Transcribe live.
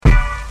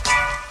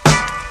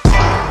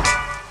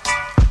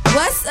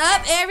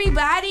up,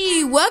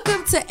 everybody?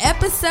 Welcome to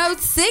episode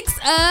 6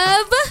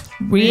 of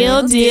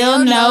Real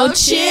Deal No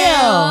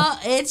Chill.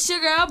 It's your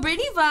girl,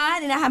 Brittany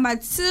Vaughn, and I have my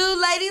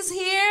two ladies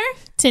here,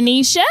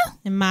 Tanisha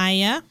and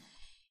Maya.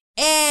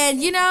 And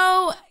you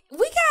know,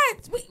 we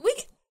had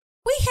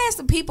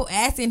some people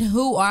asking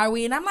who are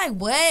we, and I'm like,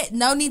 what?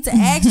 No need to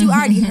ask. You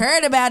already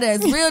heard about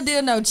us. Real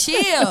Deal No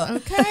Chill.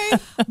 Okay.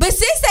 But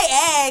since they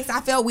asked,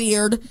 I felt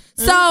weird.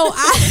 So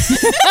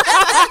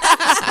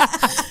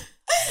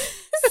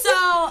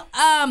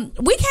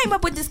we came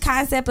up with this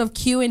concept of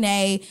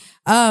Q&A.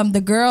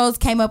 The girls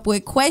came up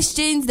with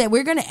questions that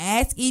we're gonna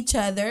ask each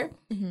other.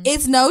 Mm-hmm.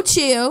 It's no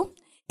chill.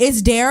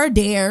 It's dare or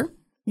dare.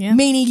 Yeah.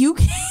 Meaning you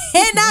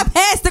cannot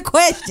pass the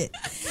question.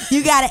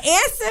 You got to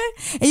answer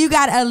and you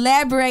got to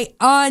elaborate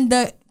on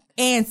the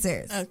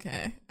answers.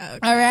 Okay.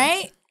 All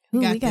right? Ooh,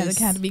 we got to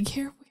kind of be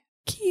careful.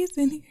 Kids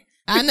in here.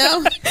 I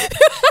know.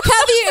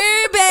 Cover your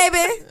ear,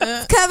 baby.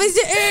 Covers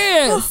your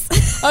ears.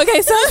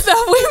 Okay, some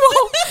stuff we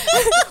won't.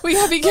 We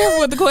got to be careful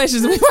with the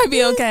questions. We might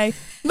be okay.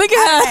 Look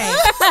at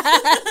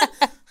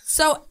her.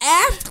 So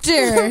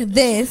after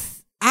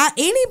this,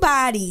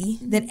 anybody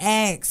that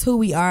asks who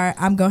we are,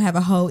 I'm gonna have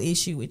a whole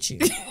issue with you.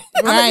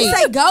 I'm gonna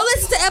say, go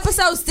listen to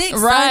episode 6.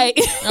 Right?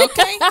 Son.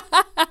 Okay.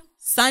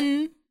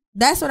 Son.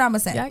 That's what I'm gonna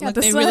say. Yeah, I got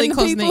they really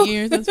close their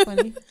ears. That's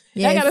funny.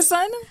 Yeah, I gotta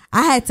sign them.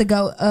 I had to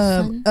go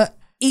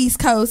East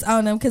Coast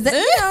on them because you know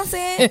what I'm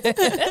saying.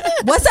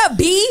 What's up,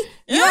 B?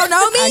 You don't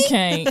know me? I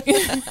can't.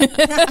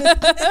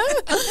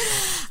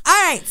 All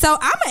right, so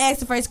I'm gonna ask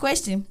the first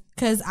question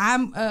because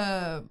I'm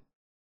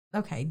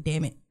okay.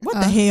 Damn it! What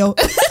the hell?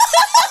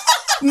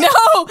 No,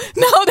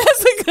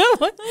 that's a good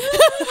one.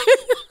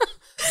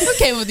 Who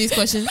came up with these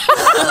questions?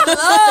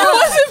 It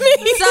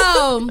wasn't me.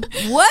 So,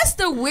 what's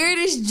the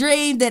weirdest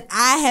dream that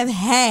I have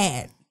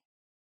had?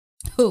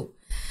 Who?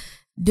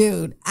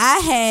 Dude, I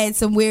had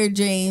some weird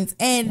dreams.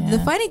 And the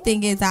funny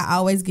thing is, I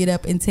always get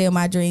up and tell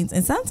my dreams.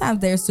 And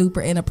sometimes they're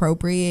super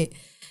inappropriate.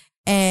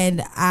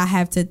 And I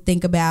have to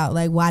think about,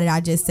 like, why did I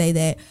just say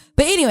that?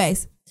 But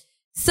anyways,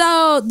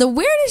 so the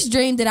weirdest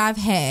dream that I've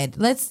had,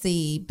 let's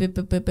see.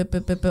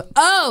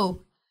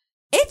 Oh,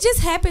 it just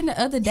happened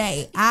the other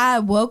day. I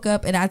woke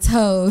up and I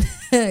told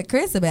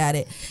Chris about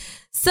it.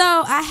 So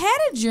I had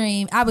a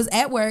dream. I was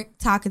at work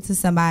talking to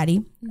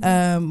somebody,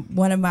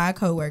 one of my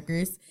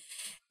coworkers,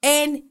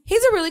 and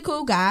he's a really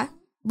cool guy.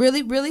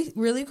 Really, really,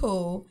 really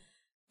cool.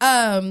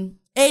 And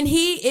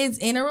he is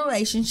in a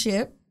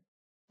relationship.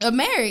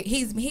 Married.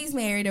 He's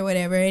married or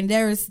whatever. And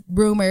there's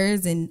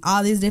rumors and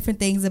all these different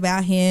things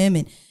about him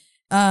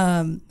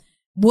and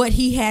what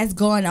he has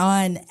going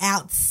on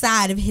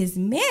outside of his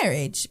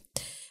marriage.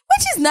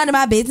 Which is none of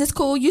my business.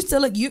 Cool. You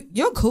still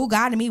you're a cool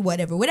guy to me,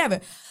 whatever.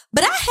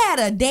 But I had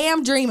a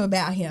damn dream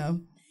about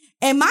him.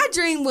 And my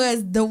dream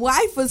was the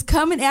wife was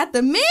coming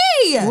after me.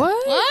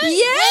 What?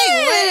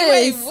 Yes.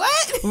 Wait,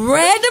 what?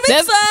 Random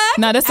as fuck.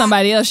 No, that's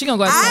somebody else. She gonna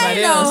go after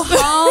somebody else. I ain't no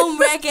home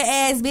wrecker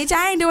ass bitch.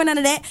 I ain't doing none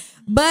of that.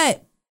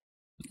 But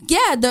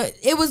yeah,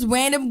 it was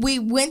random. We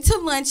went to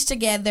lunch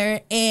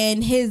together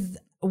and his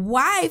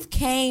wife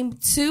came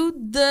to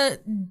the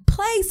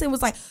place and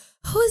was like,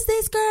 who's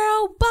this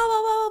girl? Blah,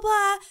 blah, blah, blah,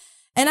 blah.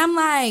 And I'm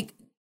like,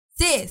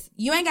 sis,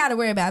 you ain't got to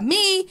worry about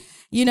me.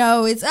 You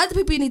know, it's other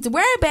people you need to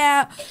worry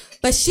about.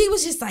 But she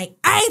was just like,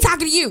 I ain't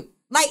talking to you.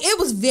 Like, it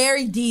was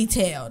very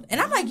detailed. And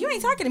I'm like, you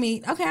ain't talking to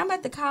me. Okay, I'm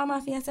about to call my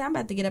fiance. I'm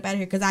about to get up out of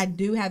here because I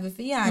do have a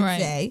fiance.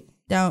 Right.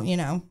 Don't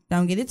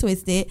get it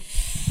twisted.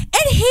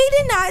 And he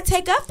did not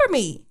take up for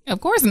me.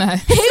 Of course not.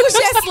 He was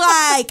just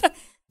like,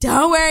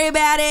 don't worry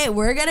about it.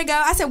 We're going to go.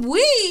 I said,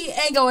 we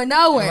ain't going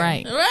nowhere.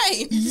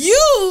 Right.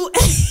 You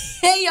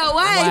and your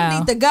wife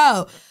need to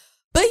go.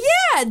 But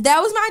yeah, that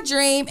was my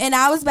dream. And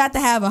I was about to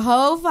have a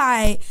whole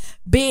fight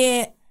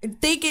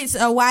thinking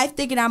a wife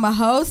thinking I'm a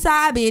whole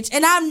side bitch.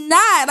 And I'm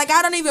not. Like,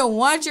 I don't even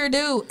want your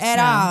dude at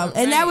all. Right.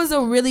 And that was a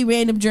really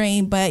random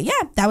dream. But yeah,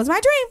 that was my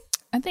dream.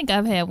 I think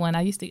I've had one.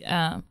 I used to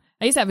have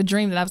a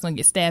dream that I was going to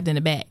get stabbed in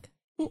the back.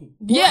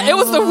 Yeah, it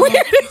was the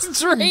weirdest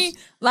dream.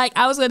 Like,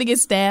 I was going to get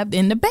stabbed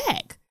in the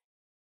back.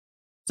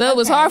 So it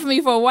was hard for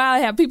me for a while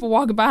to have people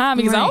walking behind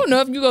me because I don't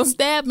know if you're going to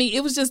stab me.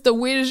 It was just the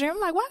weirdest dream. I'm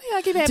like, why did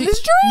I keep having this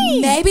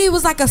dream? Maybe it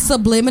was like a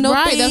subliminal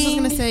thing. That's what I was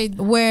going to say.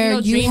 Where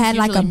you had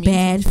like a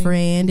bad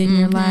friend in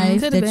your life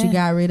that you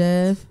got rid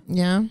of.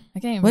 Yeah. I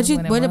can't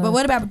remember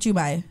what about you,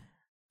 Maya?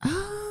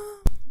 I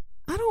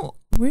don't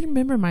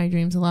remember my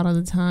dreams a lot of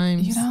the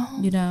times.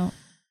 You don't?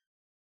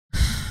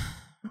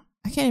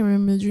 I can't even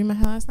remember the dream I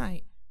had last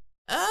night.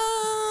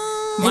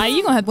 Why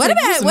you gonna have to what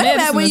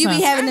about when you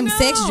be having them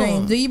sex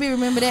dreams? Do you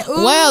remember that? Ooh,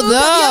 well,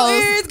 those your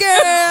ears,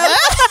 girl.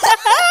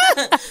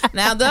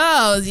 Now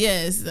those,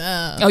 yes.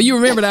 Oh, you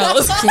remember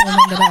those?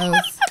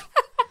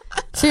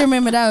 She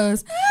remember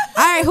those.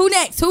 All right, who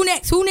next?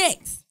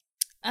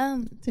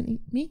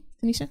 Me,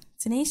 Tanisha.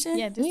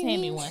 Yeah, just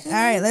hand me one. All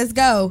right, let's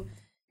go.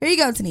 Here you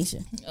go,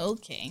 Tanisha.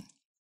 Okay.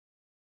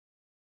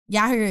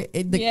 Y'all heard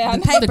the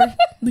paper.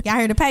 Y'all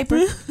heard the paper.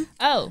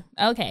 Oh,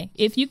 okay.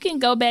 If you can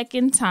go back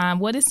in time,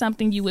 what is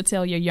something you would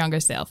tell your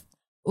younger self?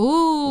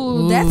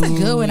 Ooh, that's a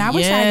good one. I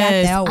wish I got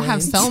that one. I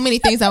have so many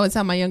things I would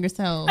tell my younger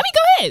self. I mean,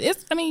 go ahead.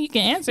 You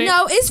can answer it.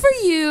 No, it's for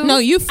you. No,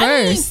 you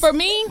first. For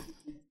me,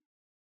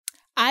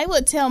 I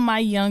would tell my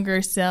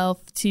younger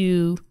self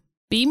to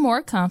be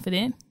more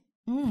confident.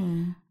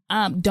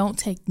 Don't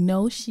take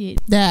no shit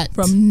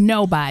from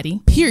nobody.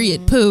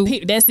 Period. Poo.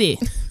 That's it.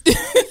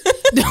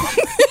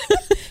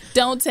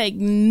 Don't take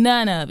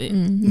none of it.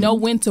 Know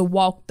when to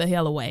walk the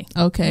hell away.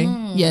 Okay.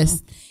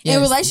 Yes. In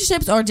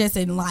relationships or just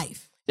in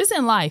life? Just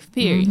in life,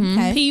 period.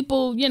 Okay.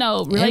 People,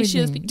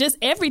 relationships, Everything. just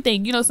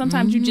everything.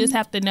 Sometimes you just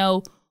have to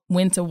know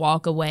when to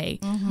walk away.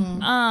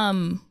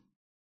 I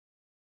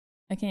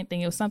can't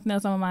think. It was something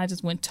else on my mind.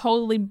 Just went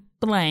totally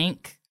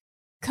blank.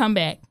 Come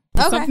back.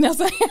 Okay. Something else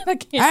I can't All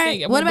think.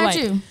 right. What about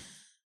blank.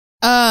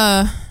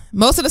 you?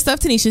 Most of the stuff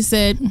Tanisha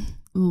said,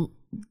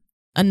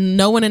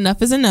 knowing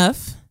enough is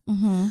enough.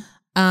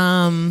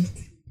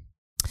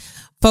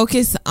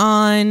 Focus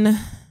on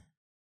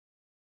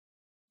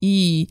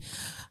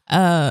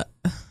I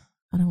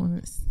don't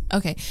want to.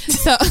 Okay,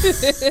 so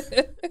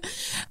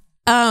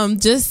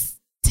just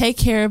take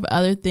care of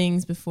other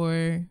things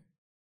before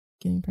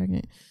getting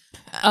pregnant.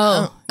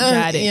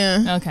 Got it.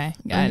 Yeah. Okay,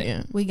 got it.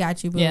 Yeah. We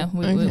got you, boo. Yeah,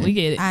 we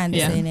get it. I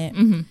understand Yeah.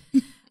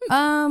 it.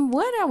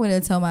 What I would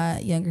have told my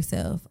younger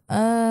self,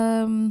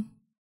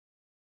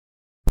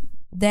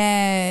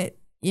 that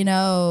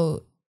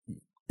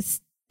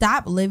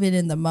stop living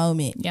in the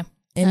moment,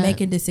 and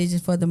making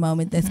decisions for the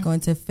moment that's going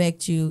to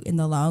affect you in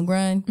the long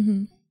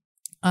run.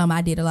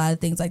 I did a lot of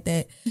things like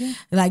that,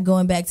 like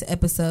going back to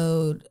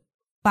episode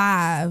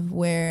 5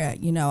 where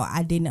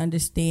I didn't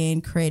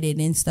understand credit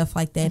and stuff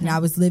like that, and I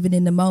was living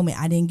in the moment.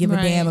 I didn't give a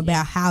damn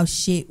about how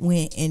shit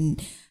went and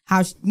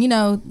how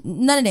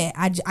none of that.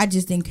 I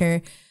just didn't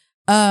care.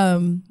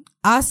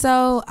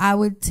 Also, I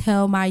would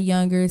tell my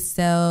younger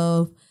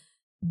self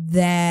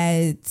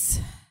that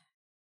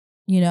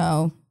you're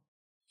gonna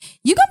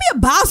be a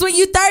boss when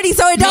you're 30,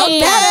 so it don't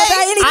matter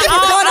about anything that's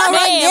going on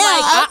right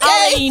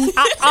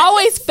now. I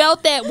always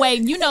felt that way.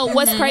 You know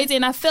what's crazy?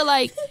 And I feel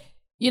like,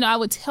 I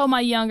would tell my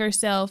younger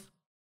self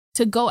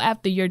to go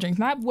after your dreams,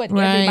 not what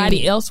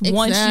everybody else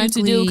wants you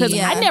to do. Because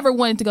I never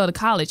wanted to go to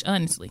college,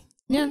 honestly.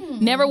 Yeah.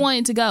 Never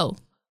wanted to go.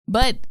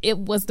 But it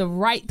was the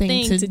right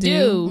thing to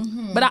do.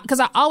 But because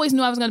I always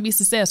knew I was going to be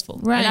successful.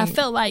 Right. And I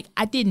felt like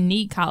I didn't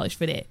need college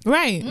for that.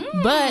 Right.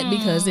 But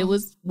because it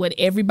was what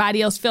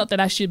everybody else felt that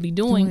I should be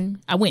doing,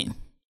 I went.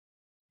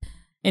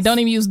 And don't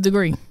even use a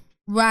degree.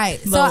 Right.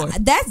 Lord. So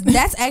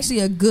that's actually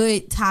a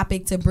good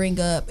topic to bring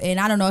up. And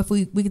I don't know if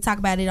we can talk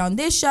about it on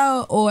this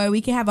show or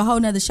we can have a whole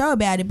nother show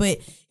about it. But,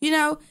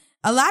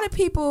 a lot of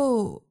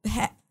people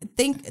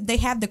think they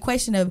have the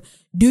question of,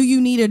 do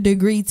you need a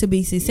degree to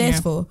be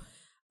successful?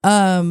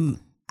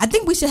 I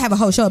think we should have a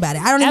whole show about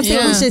it. I don't even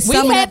think we should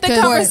sum we it had up the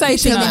to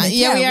conversation.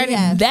 we already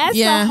have. That's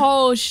a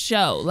whole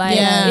show. Like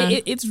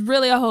it's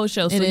really a whole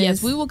show. So It yes,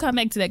 is. we will come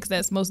back to that because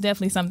that's most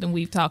definitely something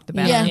we've talked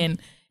about. Yeah. And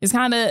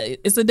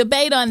it's a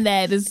debate on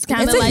that. It's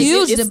kind of It's a like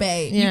huge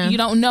debate. You, you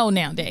don't know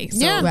nowadays.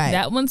 So Right.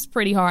 that one's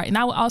pretty hard. And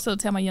I would also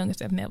tell my younger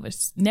self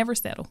never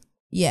settle.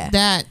 Yeah.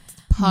 That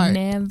part.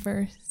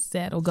 Never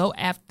settle. Go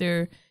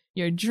after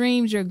your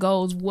dreams, your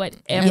goals,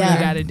 whatever you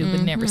got to do, but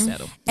never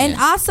settle. And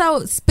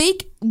also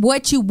speak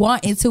what you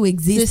want into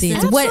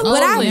existence. What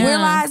I Absolutely.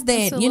 realized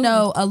that, Absolutely.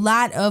 a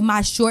lot of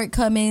my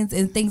shortcomings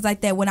and things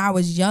like that when I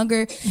was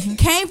younger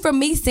came from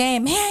me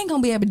saying, man, I ain't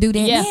gonna be able to do that.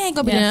 Yeah. Man, I ain't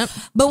gonna be Yeah.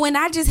 But when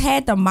I just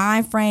had the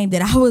mind frame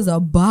that I was a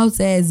boss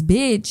ass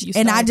bitch You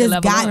and I started to just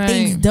level got up.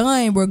 things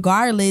done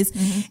regardless.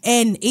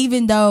 And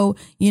even though,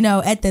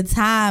 at the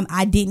time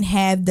I didn't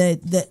have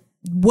the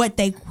what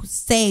they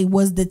say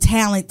was the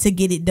talent to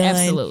get it done.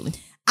 Absolutely.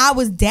 I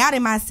was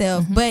doubting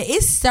myself, but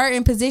it's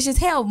certain positions.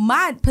 Hell,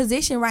 my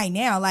position right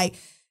now, like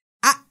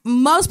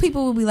most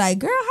people will be like,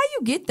 "Girl, how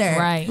you get there?"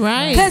 Right.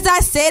 Because I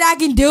said I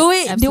can do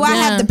it. Do I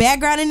have the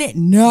background in it?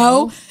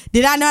 No.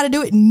 Did I know how to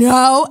do it?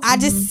 No. I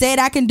just said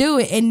I can do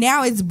it, and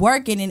now it's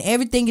working, and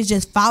everything is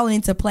just falling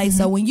into place.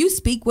 So when you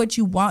speak what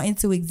you want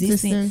into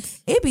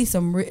existence, it be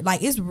some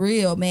it's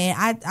real, man.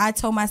 I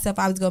told myself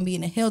I was gonna be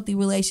in a healthy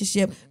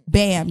relationship.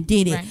 Bam,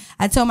 did it. Right.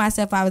 I told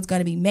myself I was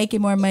gonna be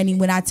making more money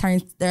when I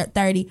turned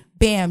 30.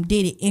 Bam,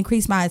 did it.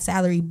 Increase my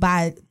salary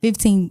by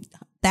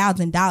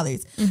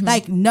 $15,000.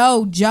 Like,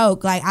 no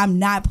joke. Like, I'm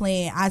not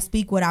playing. I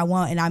speak what I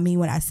want and I mean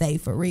what I say,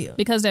 for real.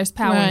 Because there's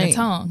power in the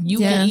tongue. You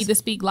can either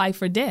speak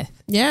life or death.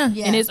 Yeah.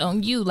 And it's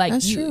on you. Like,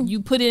 That's true.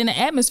 you put it in the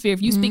atmosphere.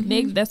 If you speak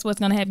negative, that's what's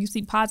going to happen. You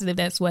speak positive,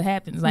 that's what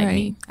happens. Like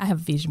me, I have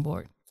a vision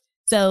board.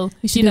 So,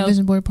 We should do a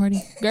vision board party.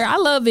 girl, I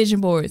love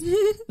vision boards.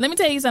 Let me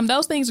tell you something.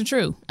 Those things are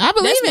true. I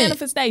believe That's it.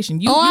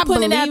 manifestation. You I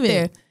put it out believe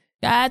there. it.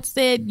 God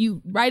said you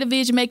write a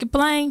vision, make it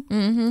plain.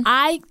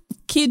 I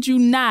kid you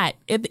not.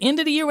 At the end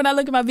of the year when I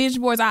look at my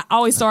vision boards, I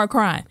always start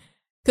crying.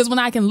 Because when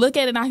I can look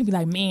at it, I can be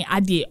like, man,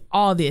 I did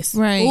all this.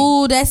 Right.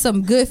 Ooh, that's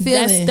some good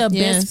feeling. That's the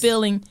Yes. best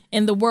feeling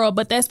in the world.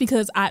 But that's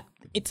because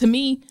to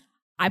me,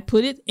 I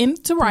put it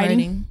into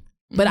writing.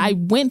 But I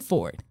went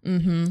for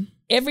it.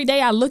 Every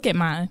day I look at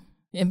mine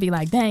and be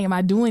like, dang, am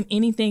I doing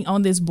anything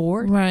on this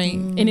board? Right.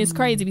 And it's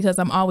crazy because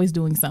I'm always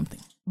doing something.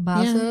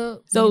 Boss Yeah.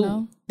 up. So you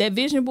know? that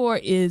vision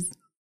board is,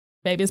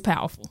 baby, it's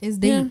powerful. It's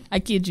deep. Yeah. I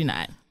kid you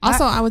not.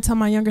 Also, I would tell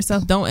my younger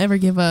self, don't ever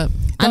give up.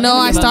 I know ever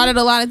I give up. started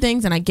a lot of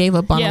things and I gave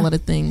up on Yeah. a lot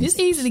of things. It's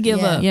easy to give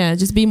Yeah. up. Yeah,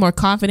 just be more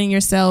confident in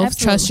yourself.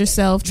 Absolutely. Trust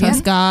yourself.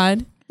 Trust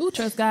God. Ooh,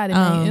 trust God.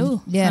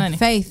 Ooh, Yeah, honey.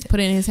 faith. Put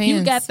it in His hands.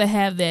 You got to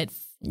have that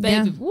faith.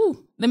 Yeah. Woo.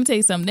 Let me tell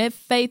you something. That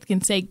faith can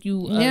take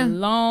you a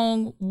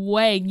long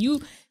way.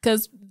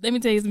 Because let me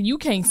tell you something. You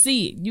can't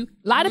see it.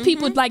 A lot of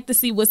people like to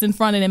see what's in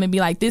front of them and be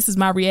like, "This is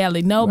my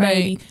reality." No, Right.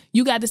 baby,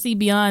 you got to see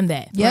beyond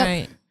that. Yep.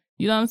 Right.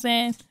 You know what I'm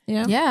saying?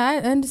 Yeah. Yeah, I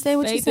understand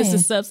what Faith you're is the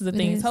saying. substance of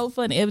things, is. hope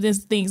for, and evidence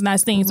of things not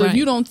seen. So if Right.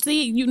 you don't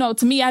see it,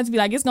 to me, I'd be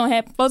like, "It's gonna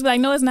happen." Supposed to be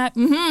like, "No, it's not."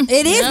 Mm-hmm.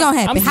 It is gonna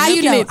happen. I'm How you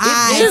speaking know? it.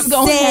 I It is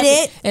gonna said happen.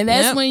 it. And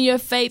that's Yep. when your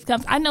faith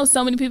comes. I know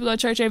so many people go to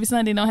church every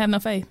Sunday and don't have no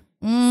faith.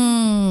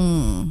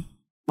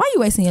 Why you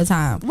wasting your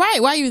time?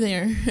 Right. Why are you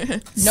there? No,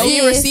 Sis,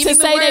 you're receiving To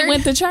the say word. they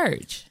went to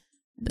church.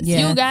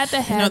 Yeah. You got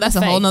to have No, that's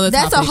the a whole faith. nother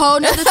That's topic. a whole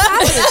nother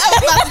topic.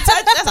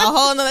 That's a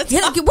whole nother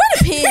Get, topic. where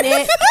the pen at?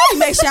 Let me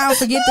make sure I don't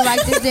forget to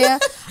write this down.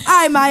 All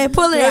right, Maya,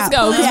 pull it Let's out. go.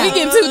 Pull it 'Cause we out.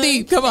 getting too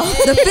deep. Come on.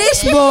 The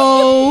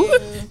fishbowl.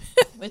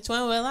 Which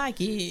one will I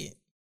get?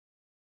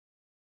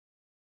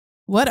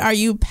 What are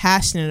you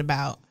passionate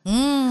about?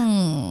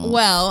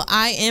 Well,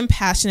 I am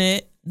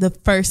passionate, the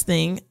first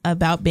thing,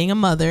 about being a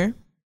mother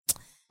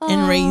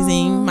and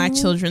raising my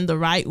children the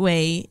right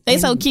way. They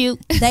and- so cute.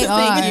 They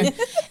are.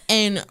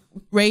 And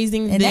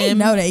raising And they them.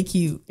 know they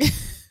cute.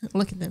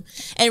 Look at them.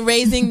 And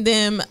raising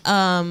them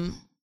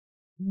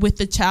with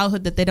the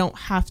childhood that they don't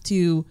have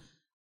to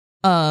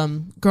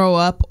grow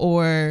up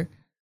or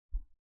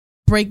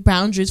break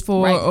boundaries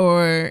for Right.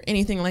 or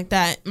anything like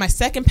that. My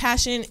second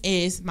passion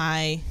is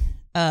my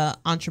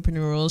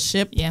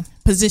entrepreneurship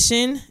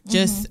position.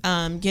 Just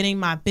getting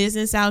my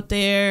business out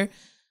there,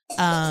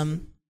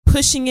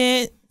 pushing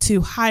it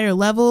to higher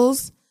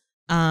levels.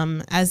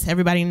 As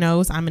everybody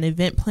knows, I'm an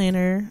event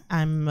planner.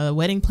 I'm a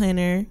wedding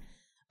planner.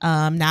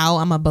 Now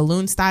I'm a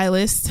balloon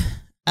stylist.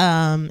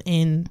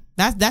 And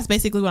that's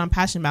basically what I'm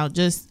passionate about.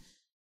 Just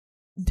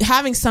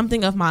having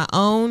something of my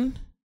own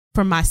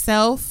for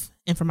myself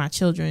and for my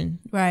children.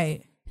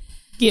 Right.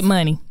 Get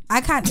money.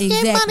 I kind of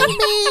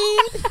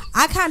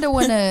I kind of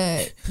want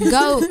to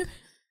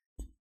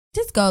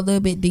go a little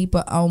bit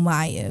deeper on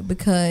Maya,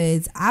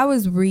 because I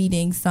was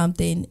reading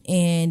something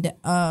and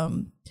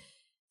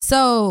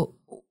so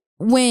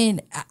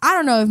when I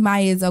don't know if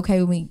Maya is okay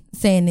with me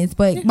saying this,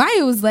 but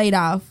Maya was laid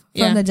off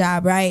from the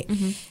job, right?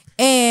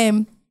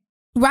 And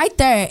right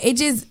there, it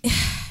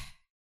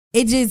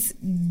just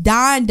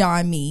dawned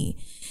on me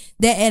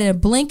that at a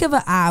blink of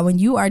an eye, when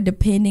you are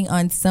depending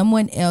on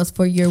someone else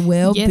for your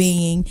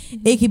well-being,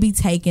 it can be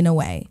taken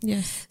away.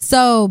 Yes.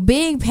 So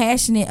being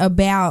passionate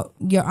about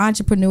your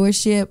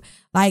entrepreneurship,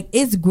 like,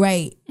 it's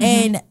great.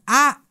 And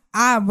I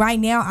right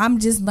now, I'm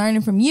just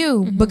learning from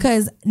you,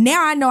 because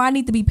now I know I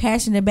need to be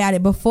passionate about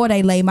it before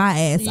they lay my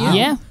ass off.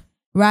 Yeah.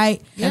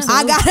 Right? Yeah.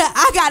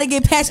 I gotta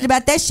get passionate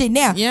about that shit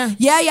now. Yeah.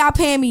 Yeah, y'all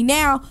paying me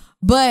now,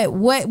 but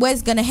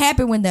what's gonna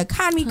happen when the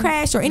economy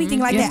crash or anything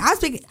like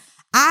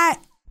that?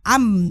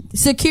 I'm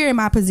secure in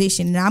my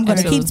position, and I'm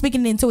gonna keep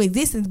speaking it into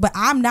existence, but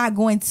I'm not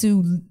going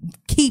to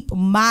keep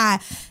my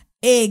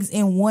eggs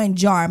in one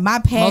jar. My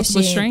passion,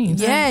 Multiple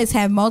streams. yes,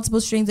 have multiple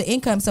streams of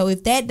income. So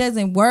if that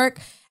doesn't work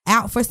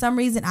out for some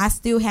reason, I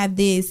still have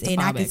this,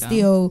 and I can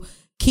still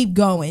keep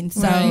going.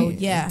 So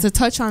yeah. To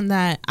touch on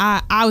that,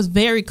 I was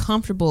very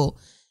comfortable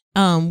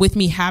with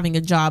me having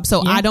a job.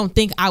 So I don't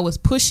think I was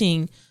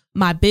pushing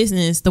my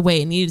business the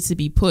way it needed to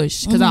be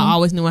pushed, because I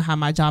always knew I had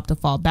my job to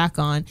fall back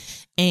on.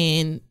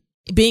 And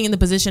being in the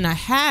position I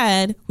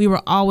had, we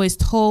were always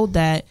told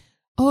that,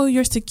 oh,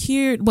 you're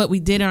secured. What we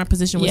did in our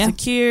position was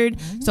secured.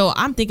 So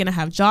I'm thinking I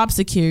have job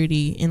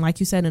security. And like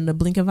you said, in the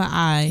blink of an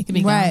eye,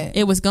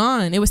 it was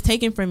gone. It was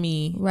taken from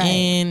me. Right.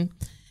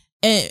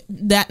 And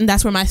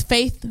that's where my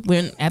faith,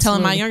 when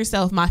telling my younger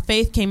self, my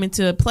faith came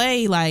into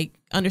play, like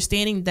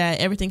understanding that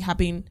everything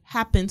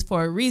happens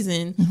for a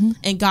reason,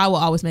 and God will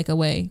always make a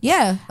way.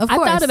 Yeah, of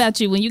course. I thought about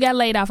you when you got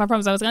laid off. I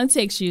promised I was going to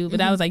text you, but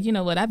I was like, you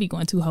know what? I be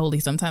going too holy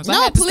sometimes. So No,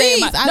 I have to stay in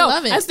please. my, I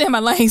love it. I stay in my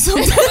lane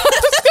sometimes.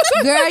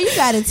 Girl, you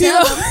gotta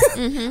tell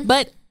them.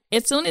 But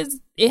as soon as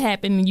it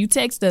happened and you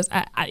text us,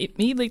 I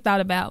immediately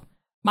thought about,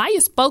 Maya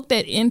spoke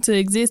that into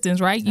existence,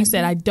 right? You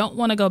said, I don't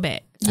want to go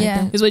back.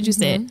 Yeah. Is what you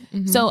said.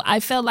 So I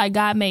felt like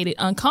God made it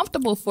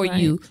uncomfortable for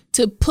you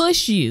to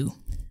push you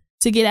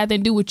to get out there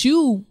and do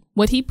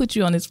what he put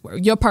you on this for,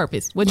 your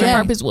purpose, what your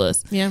purpose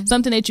was. Yeah.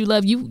 Something that you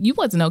love. You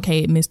wasn't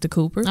okay at Mr.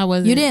 Cooper. I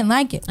wasn't. You didn't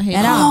like it hate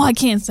at it. all. Oh, I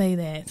can't say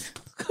that.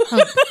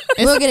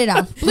 We'll get it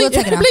off. We'll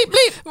take it off. Bleep,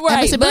 bleep. Right,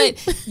 Episode but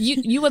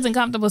bleep. you wasn't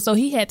comfortable, so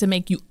he had to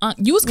make you.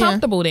 You was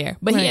comfortable there,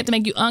 but he had to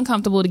make you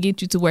uncomfortable to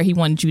get you to where he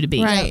wanted you to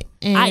be. Right.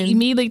 I And-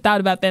 immediately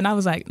thought about that, and I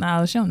was like,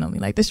 "Nah, she don't know me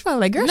like this." She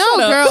probably like, "Girl, No, shut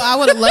up." girl, I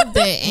would have loved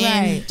it.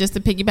 And Right. just to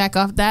piggyback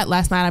off that,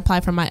 last night I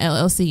applied for my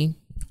LLC.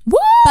 Woo,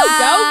 go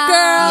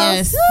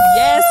girls! Yes.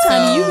 Yes,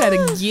 honey, you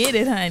gotta get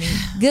it, honey.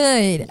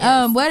 Good.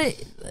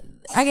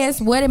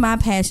 What am I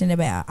passionate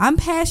about? I'm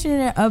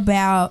passionate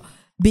about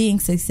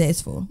being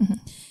successful.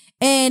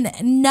 and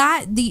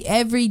not the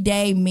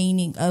everyday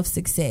meaning of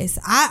success.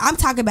 I'm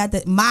talking about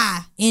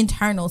my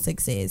internal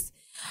success.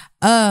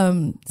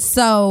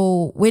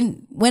 So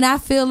when I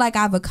feel like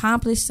I've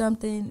accomplished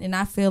something and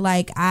I feel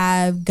like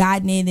I've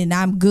gotten it and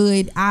I'm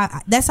good,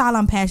 that's all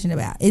I'm passionate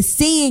about, is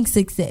seeing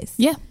success.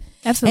 Yeah,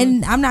 absolutely.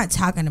 And I'm not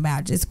talking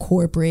about just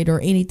corporate or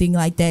anything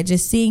like that.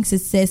 Just seeing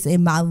success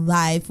in my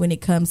life when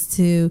it comes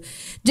to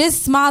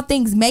just small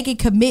things, making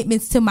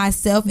commitments to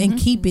myself and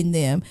keeping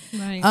them.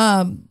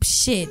 Right.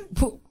 Shit.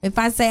 If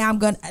I say I'm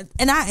gonna,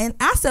 and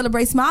I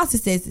celebrate small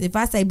success. If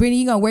I say, Brittany,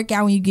 you gonna work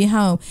out when you get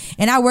home,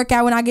 and I work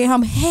out when I get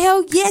home,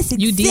 hell yes,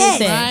 You did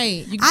that.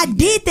 Right. I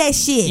did that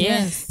shit.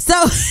 Yes. So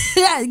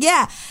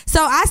yeah.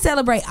 So I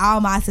celebrate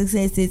all my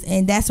successes,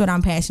 and that's what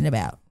I'm passionate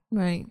about.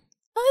 Right.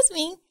 Oh, that's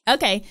me.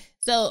 Okay.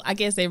 So I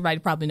guess everybody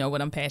probably know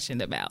what I'm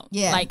passionate about.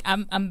 Yeah. Like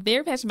I'm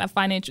very passionate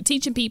about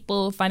teaching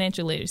people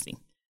financial literacy.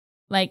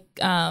 Like,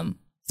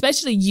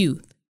 especially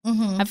youth.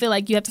 I feel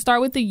like you have to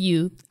start with the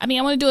youth. I mean,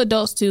 I want to do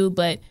adults too,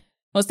 but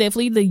most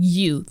definitely the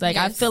youth. Like,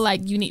 I feel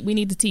like we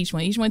need to teach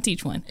one. Each one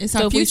teach one. It's so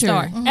our if we future.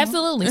 start,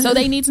 absolutely. So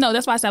they need to know.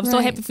 That's why I said I'm so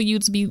happy for you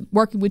to be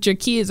working with your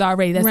kids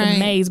already. That's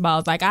amazing,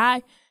 balls. Like,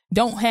 I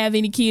don't have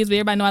any kids, but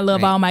everybody know I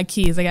love all my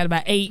kids. I got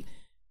about 8.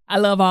 I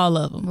love all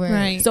of them.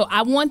 Right. So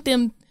I don't want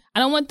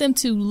them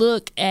to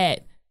look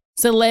at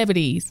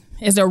celebrities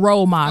as their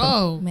role model.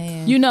 Oh,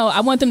 Man. You know,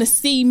 I want them to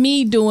see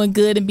me doing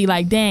good and be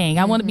like, dang,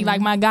 I want to be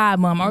like my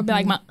godmom or be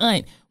like my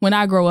aunt when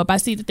I grow up. I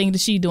see the things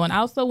that she doing. I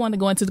also want to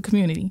go into the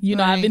community. You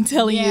know, I've been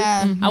telling you,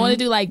 I want to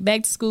do like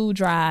back to school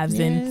drives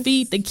and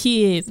feed the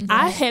kids.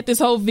 I had this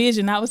whole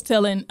vision. I was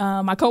telling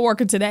my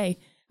coworker today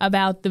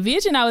about the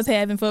vision I was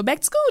having for a back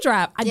to school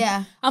drive.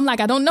 I'm like,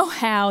 I don't know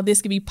how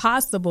this could be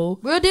possible.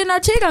 Real deal, no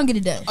chick gonna get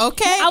it done.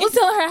 okay. I was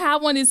telling her how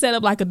I wanted to set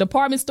up like a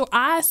department store.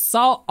 I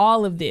saw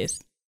all of this.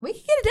 We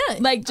can get it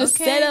done. Like, just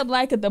set up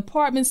like a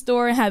department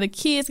store and how the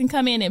kids can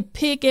come in and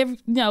pick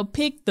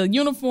pick the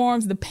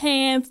uniforms, the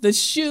pants, the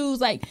shoes,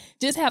 like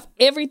just have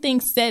everything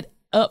set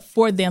up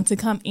for them to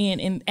come in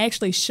and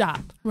actually shop.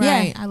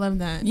 Right. I love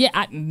that. Yeah,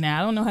 I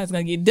don't know how it's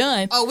gonna get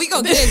done. Oh, we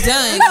gonna get it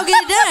done. We gonna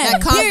get it done.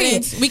 That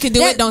confidence. We can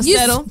do it. Don't you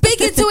settle.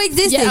 Speak it to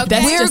existence. Yeah,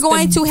 that's We're just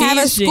going the to have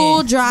a vision.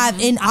 school drive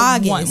in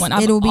August.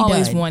 I've It'll be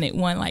always done. wanted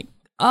one. Like,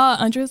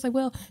 Andrea's like,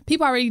 well,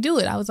 people already do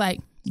it. I was like,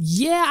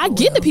 yeah, I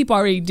get that people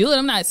already do it.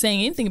 I'm not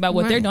saying anything about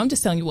what they're doing. I'm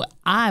just telling you what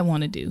I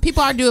want to do.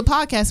 People are doing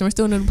podcasts, and we're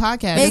still doing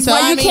podcasts. That's So,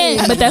 why I you mean,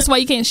 can't- But that's why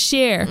you can't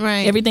share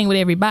Everything with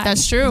everybody.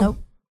 That's true. Nope.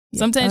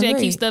 Sometimes you gotta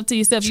Agreed. keep stuff to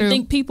yourself. True. You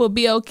think people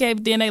be okay,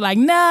 but then they like,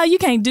 no, you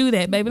can't do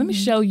that, baby. Let me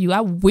show you.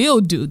 I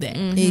will do that.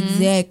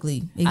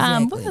 Exactly.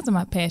 What else am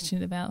I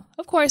passionate about?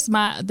 Of course,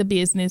 my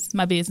business,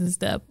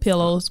 the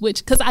pillows,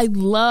 because I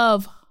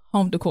love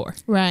home decor.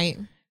 Right.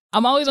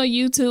 I'm always on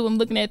YouTube. I'm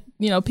looking at,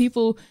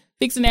 people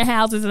fixing their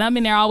houses, and I'm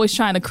in there always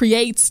trying to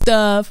create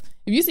stuff.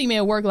 If you see me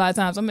at work a lot of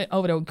times, I'm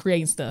over there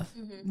creating stuff.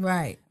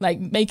 Right. Like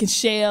making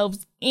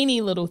shelves,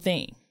 any little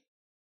thing.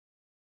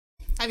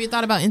 Have you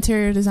thought about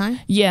interior design?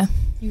 Yeah.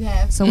 You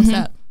have. So what's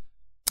up?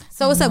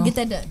 So what's up? Get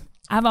that done.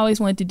 I've always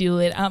wanted to do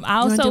it. I wanna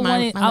also do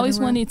my always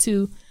living room? wanted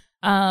to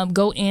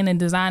go in and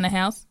design a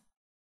house.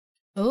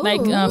 Ooh.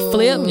 Like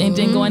flip and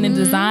then go in and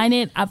design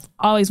it. I've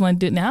always wanted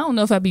to do it. Now I don't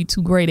know if I'd be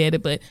too great at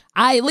it, but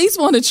I at least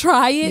want to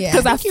try it Yeah.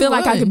 because I I think you feel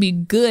like I would. could be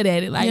good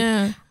at it. Like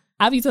Yeah.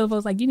 I be telling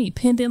folks like, you need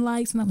pendant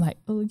lights, and I'm like,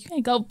 oh, you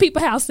can't go.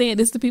 People house saying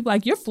this to people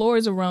like, your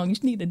floors are wrong. You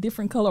need a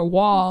different color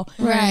wall.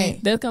 Right.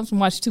 That comes from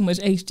watching too much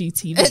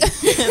HGTV.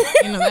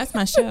 That's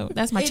my show.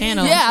 That's my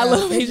channel. Yeah, I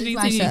love This is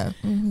my show.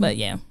 HGTV. But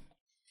yeah.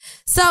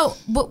 So,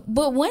 but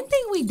one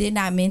thing we did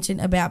not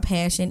mention about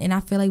passion, and I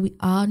feel like we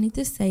all need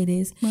to say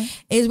this,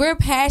 is we're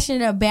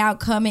passionate about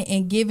coming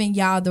and giving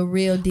y'all the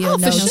real deal,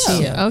 no for sure.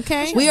 chill.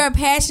 Okay. We are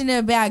passionate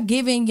about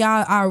giving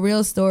y'all our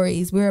real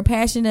stories. We're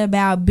passionate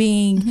about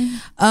being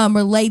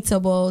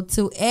relatable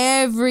to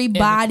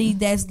everybody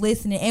that's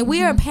listening, and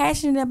we are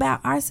passionate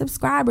about our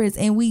subscribers,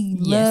 and we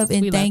love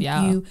and we love thank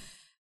y'all. you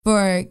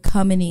for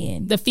coming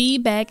in. The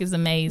feedback is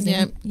amazing.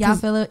 Yep. Y'all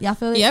feel it? Y'all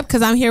feel it? Yep,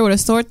 because I'm here with a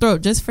sore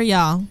throat just for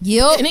y'all.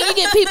 Yep. And then you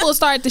get people to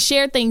start to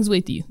share things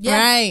with you. Yeah.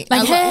 Right.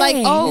 Like, I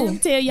hey, oh, let me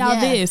tell y'all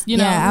Yeah. this. You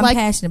know, Yeah, I'm like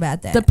passionate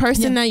about that. the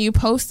person that you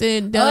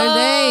posted the other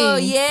day. Oh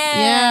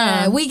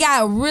yeah, we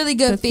got really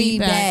good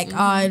feedback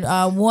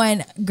on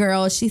one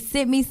girl. She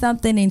sent me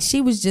something, and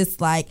she was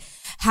just like,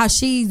 how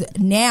she's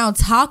now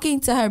talking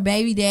to her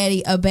baby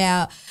daddy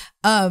about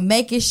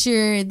making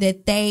sure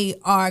that they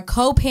are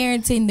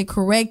co-parenting the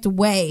correct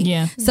way.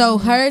 Yeah. So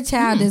her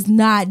child does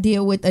not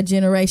deal with a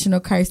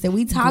generational curse that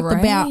we talked Great.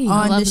 about I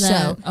on the love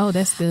that. show. Oh,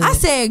 that's good. I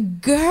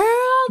said, girl,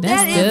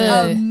 That's that is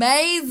good.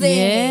 amazing.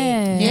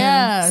 Yeah.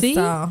 Yeah. See?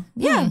 So,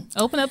 yeah.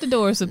 Open up the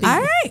doors for people.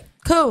 All right.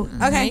 Cool.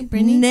 Okay. right,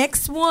 Brittany.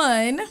 Next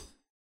one.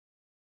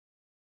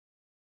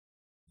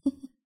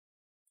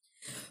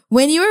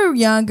 When you were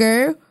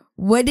younger,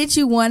 what did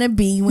you want to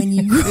be when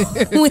you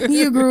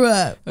grew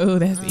up? Oh,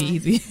 that's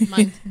easy. What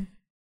did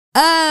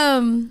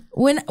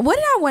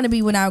I want to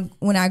be when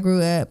I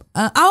grew up?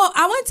 I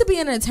wanted to be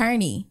an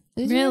attorney.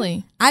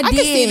 Really? I did. can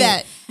see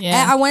that.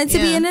 Yeah. I wanted to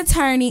be an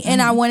attorney,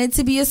 and I wanted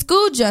to be a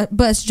school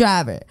bus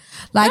driver,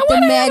 like the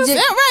magic,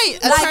 right?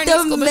 like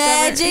the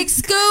magic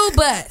school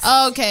bus.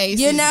 Okay,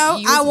 You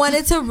know, I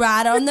wanted to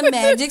ride on the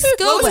magic school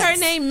What was bus. her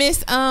name,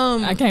 Miss?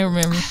 I can't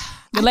remember.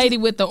 The lady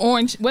with the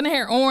orange, wasn't her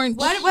hair orange?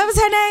 What was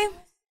her name?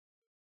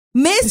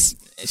 Miss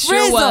Sure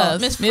Frizzle.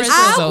 was. Miss Miss Frizzle.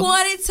 I Frizzle.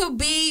 wanted to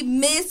be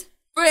Miss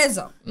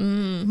Frizzle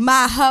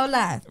my whole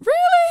life.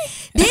 Really?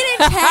 Then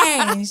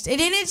it changed. It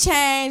didn't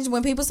change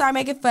when people started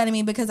making fun of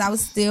me because I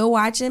was still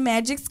watching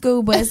Magic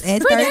School Bus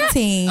at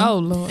 13. Oh,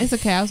 Lord. It's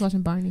okay. I was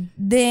watching Barney.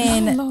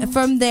 Then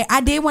from there,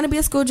 I did want to be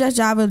a school bus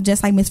driver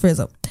just like Miss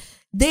Frizzle.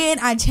 Then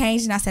I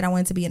changed and I said I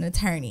wanted to be an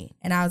attorney.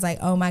 And I was like,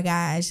 oh my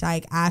gosh,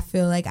 like I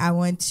feel like I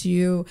want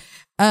to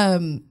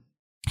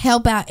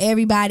help out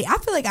everybody. I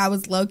feel like I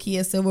was low-key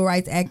a civil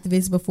rights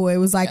activist before it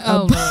was like Oh,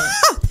 Lord. Oh,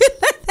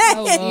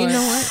 Lord. You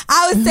know what?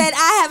 I was said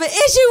I have an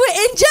issue with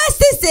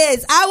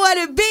injustices. I want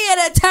to be an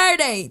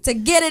attorney to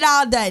get it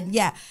all done.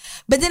 Yeah.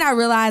 But then I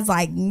realized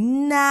like,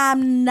 nah,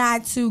 I'm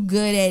not too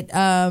good at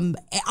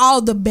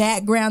all the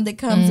background that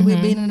comes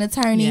with being an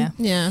attorney. Yeah.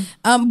 Yeah.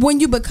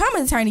 When you become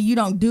an attorney, you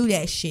don't do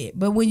that shit.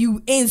 But when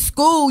you in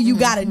school, you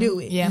got to do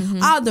it. Yeah.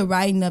 All the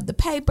writing of the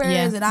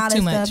papers and all that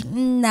too stuff. much.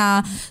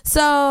 Nah.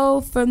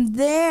 So from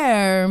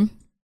there,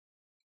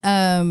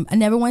 I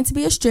never wanted to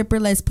be a stripper.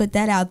 Let's put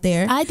that out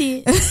there. I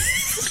did.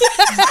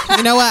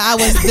 You know what? I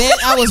was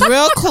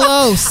real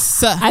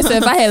close. I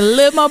said if I had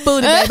lived my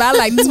booty, baby, I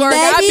like twerk.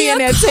 I'd be in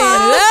there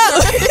tearing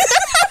it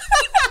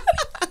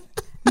up.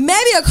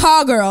 Maybe a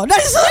call girl.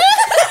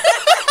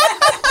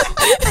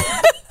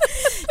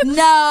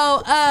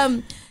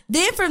 No.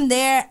 Then from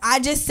there,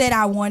 I just said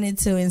I wanted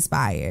to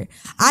inspire.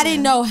 I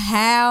didn't know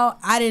how.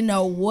 I didn't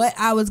know what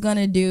I was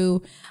gonna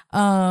do.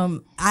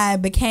 I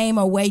became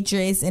a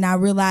waitress, and I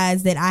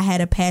realized that I had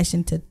a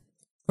passion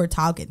for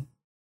talking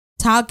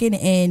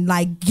and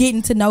like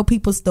getting to know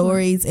people's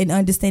stories and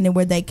understanding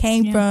where they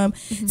came from,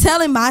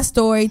 telling my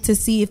story to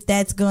see if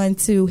that's going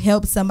to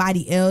help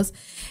somebody else.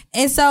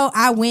 And so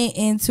I went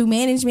into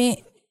management,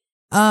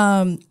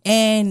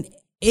 and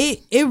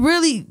it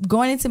really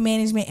going into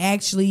management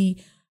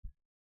actually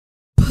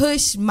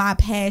pushed my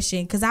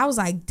passion, because I was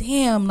like,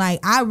 damn, like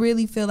I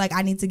really feel like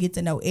I need to get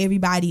to know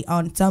everybody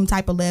on some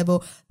type of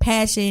level,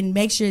 passion,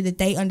 make sure that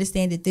they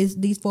understand that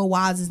these 4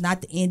 walls is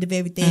not the end of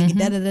everything.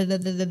 Da, da, da, da,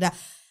 da, da, da.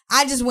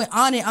 I just went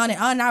on and on and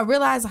on. And I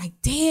realized like,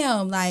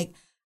 damn, like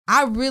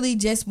I really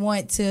just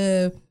want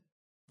to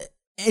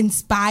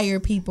inspire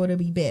people to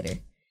be better.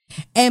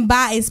 And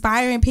by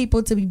inspiring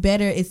people to be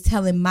better, it's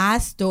telling my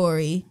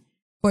story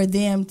for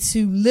them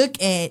to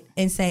look at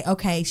and say,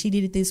 okay, she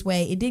did it this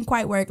way. It didn't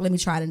quite work. Let me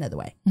try it another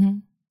way.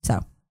 So,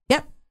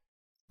 yep.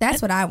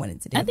 That's what I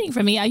wanted to do. I think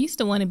for me, I used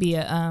to want to be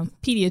a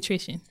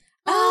pediatrician.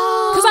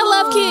 Oh. Because I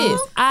love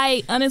kids.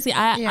 I honestly,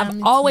 I've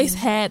me always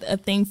had a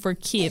thing for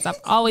kids. I've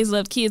always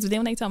loved kids. But then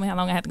when they told me how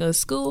long I had to go to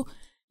school,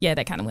 yeah,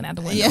 that kind of went out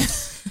the window.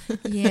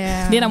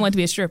 Yeah. Then I wanted to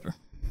be a stripper.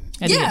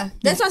 I did.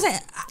 That's what I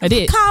said. I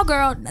did. Call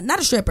girl, not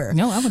a stripper.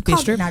 No, I want to be a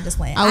stripper. Not just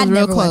playing. I was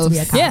real never wanted to be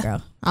a close. call Yeah.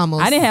 girl.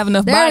 Almost. I didn't have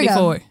enough There body we go.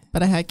 for it.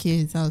 But I had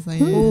kids. I was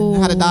like, I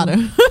had a daughter.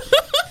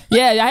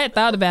 Yeah, I had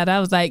thought about it. I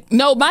was like,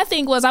 no, my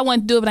thing was I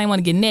wanted to do it, but I didn't want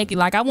to get naked.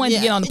 Like, I wanted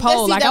to get on the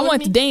pole. Like, I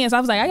wanted to dance. I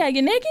was like, I got to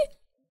get naked?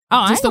 Oh,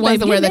 I Just ain't the gonna ones be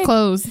that wear the naked.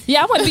 clothes.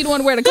 Yeah, I want to be the one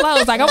to wear the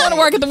clothes. Like, I want to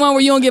work at the one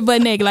where you don't get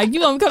butt naked. Like, you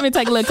want to come and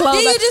take a little clothes.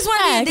 Then you Like, just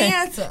want to be a okay.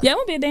 dancer. Yeah, I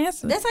want to be a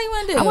dancer. That's how you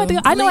want to do. I want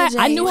to.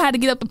 I knew how to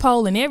get up the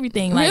pole and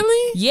everything. Like,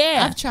 Really?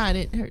 Yeah, I've tried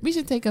it. We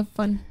should take a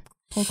fun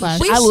pole class.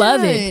 We I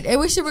love should, it. and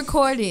we should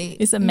record it.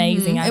 it's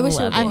amazing. I It was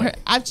love your it.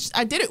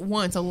 I did it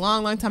once a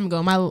long time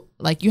ago.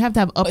 You have to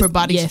have upper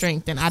body Yes.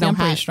 strength, and I I'm don't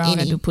pretty have strong.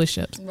 I any. do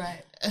push-ups.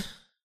 Right. Yeah.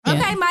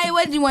 Okay, Maya,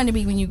 what did you want to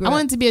be when you grew I up?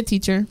 wanted to be a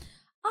teacher.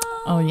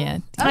 Oh yeah.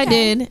 I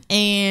did,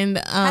 and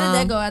How did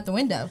that go out the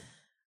window?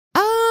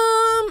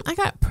 I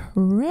got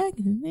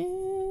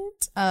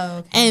pregnant, Oh,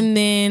 okay. and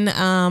then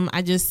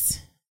I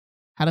just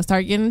had to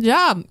start getting a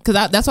job because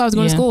that's why I was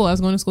going to Yeah. school. I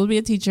was going to school to be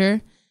a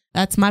teacher.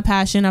 That's my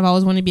passion. I've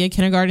always wanted to be a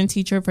kindergarten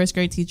teacher, first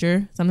grade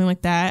teacher, something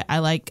like that. I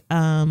like,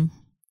 I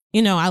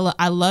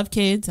love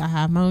kids. I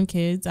have my own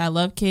kids. I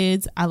love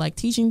kids. I like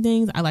teaching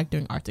things. I like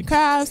doing arts and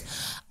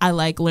crafts. I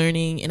like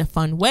learning in a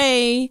fun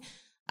way.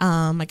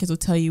 My kids will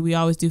tell you we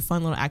always do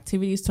fun little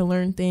activities to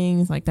learn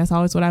things. Like that's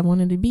always what I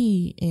wanted to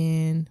be.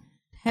 And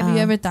Have you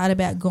ever thought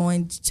about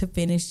going to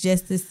finish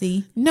just to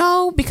see?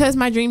 no, because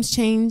my dreams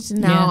changed.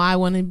 Now Yeah. I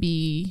want to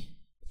be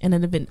in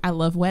an event. I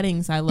love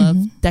weddings. I love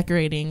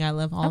decorating. I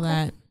love all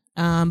that.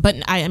 But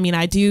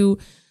I do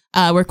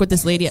work with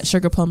this lady at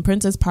Sugar Plum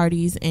Princess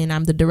Parties, and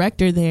I'm the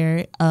director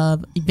there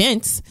of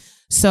events.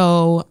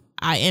 So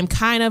I am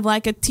kind of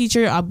like a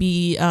teacher. I'll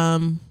be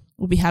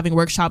we'll be having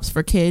workshops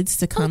for kids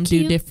to come do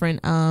cute.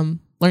 different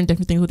learn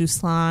different things. We'll do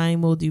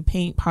slime. We'll do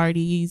paint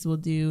parties. We'll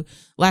do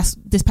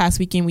this past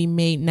weekend we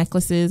made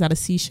necklaces out of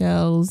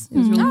seashells. It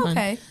was really fun.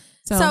 Okay.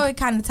 So- So it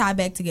kind of tied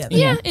back together.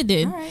 Yeah, it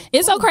did. All right.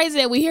 It's so crazy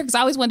that we're here because I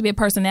always wanted to be a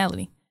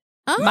personality.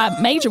 My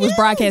major was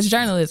broadcast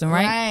journalism,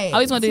 right? Right. I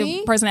always wanted to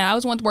be a personality. I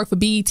always wanted to work for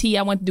BET.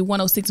 I wanted to do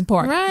 106 in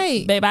Park.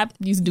 Right. Babe, I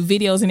used to do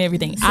videos and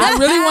everything. I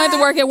really wanted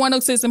to work at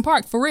 106 in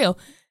Park, for real.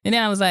 And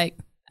then I was like,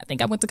 I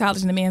think I went to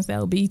college and the man said,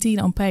 oh, BET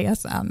don't pay. I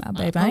said, oh, no,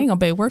 babe, I ain't going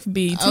to pay to work for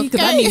BET because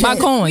I need my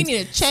coins. We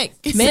need a check.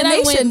 Man,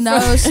 I Tanisha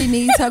knows she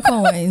needs her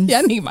coins. Yeah,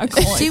 I need my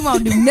coins. She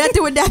won't do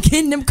nothing without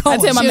getting them I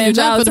coins. tell my She'll do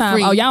manager all the nothing for time,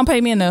 free. oh, y'all don't pay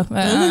me enough.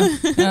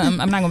 I'm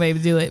not going to be able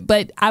to do it.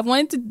 But I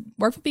wanted to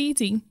work for BET.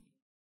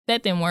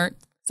 That didn't work.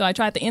 So I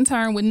tried to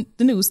intern with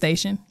the news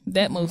station.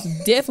 That most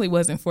definitely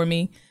wasn't for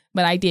me.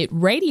 But I did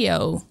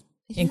radio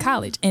in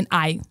college, and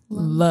I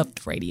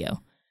loved radio.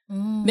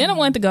 Then I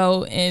wanted to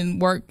go and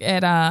work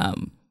at,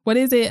 what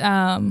is it?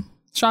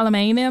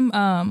 Charlamagne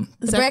and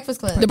the Breakfast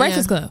Club. The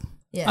Breakfast Club.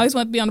 Yeah. I always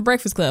wanted to be on the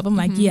Breakfast Club. I'm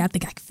like, yeah, I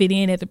think I could fit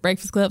in at the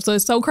Breakfast Club. So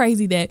it's so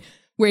crazy that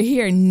we're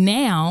here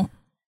now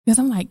because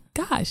I'm like,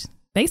 gosh,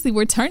 basically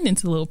we're turning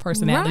into little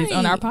personalities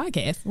on our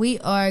podcast. We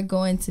are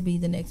going to be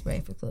the next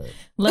Breakfast Club.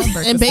 Love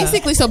Breakfast And Club.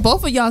 basically, so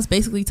both of y'all's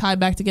basically tied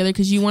back together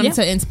because you wanted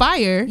to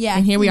inspire. Yeah.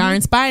 And here we are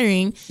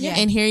inspiring. Yeah.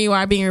 And here you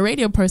are being a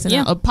radio person,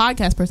 Yeah. a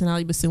podcast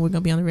personality, but soon we're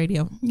going to be on the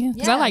radio. Yeah,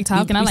 because Yeah. I like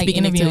talking. I We like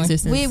speaking into interviewing.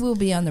 existence. We will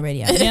be on the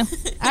radio. Yeah.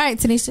 All right,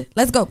 Tanisha,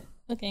 let's go.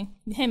 Okay.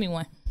 Hand me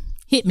one.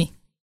 Hit me.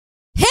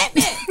 Hit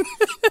me.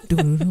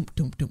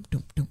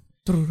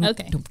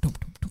 Okay.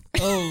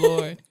 Oh,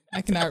 Lord.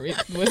 I cannot read.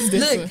 What's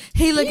this Look,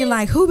 he looking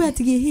like, who about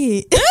to get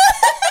hit?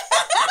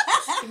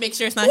 Make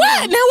sure it's not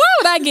What? Now, why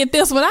would I get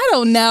this one? I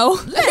don't know.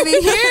 Let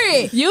me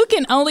hear it. You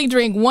can only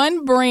drink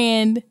one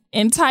brand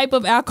and type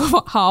of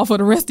alcohol for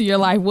the rest of your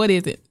life. What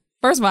is it?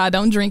 First of all, I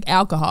don't drink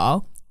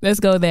alcohol. Let's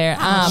go there.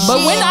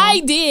 But when I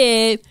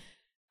did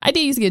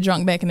used to get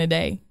drunk back in the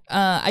day.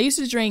 I used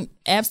to drink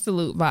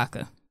Absolute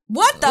vodka.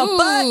 What the fuck?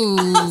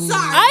 I'm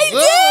sorry. I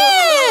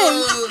did.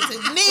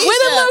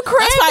 With a little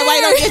cranberry. That's probably why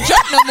you don't get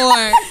drunk no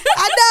more.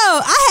 I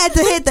know. I had to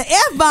hit the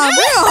F-bomb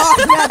real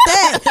hard about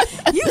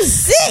that. You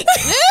sick.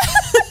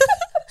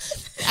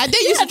 I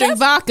did used to drink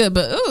vodka,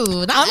 but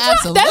ooh, not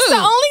Absolute. That's the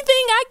only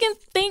thing I can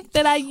think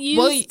that I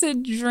used to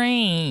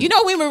drink. You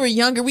know, when we were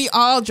younger, we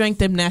all drank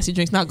them nasty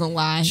drinks, not gonna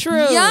lie.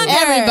 True. Younger.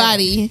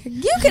 Everybody.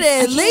 You could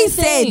have at least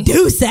said think.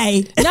 Douce. No,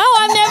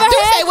 I never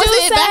had was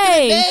it back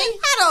in the day?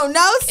 I don't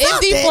know.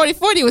 Something. MD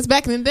 4040 was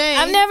back in the day.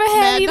 I've never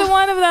had either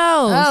one of those.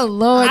 Oh,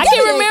 Lord. I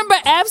can remember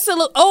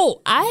Absolute.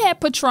 Oh, I had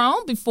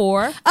Patron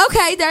before.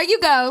 Okay, there you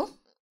go.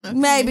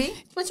 Maybe.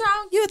 What's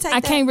wrong? You would take I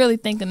that. can't really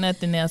think of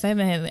nothing else. I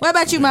haven't had it. What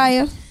about you,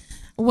 Maya?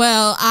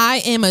 Well,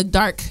 I am a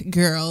dark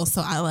girl,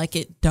 so I like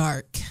it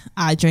dark.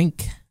 I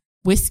drink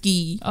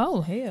whiskey.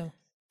 Oh, hell.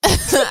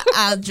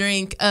 I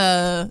drink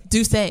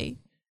Douce,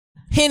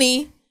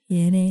 Henny,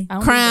 Yeah.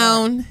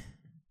 Crown,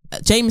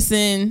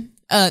 Jameson.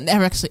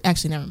 Never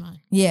never mind.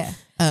 Yeah.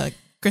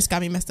 Chris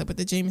got me messed up with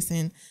the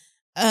Jameson.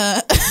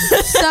 So,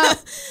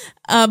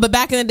 But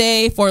back in the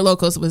day, Four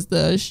Locos was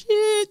the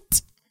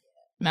shit.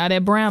 Now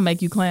that brown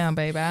make you clown,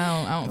 baby.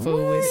 I don't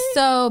fool with it.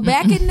 so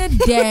back in the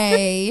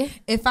day,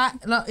 if I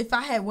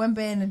had one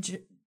band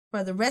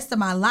for the rest of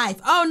my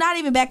life, not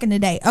even back in the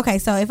day. Okay,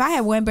 so if I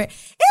had one band,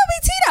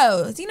 it'll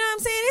be Tito's. You know what I'm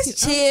saying?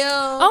 It's chill.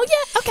 Oh,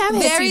 yeah. Okay, I've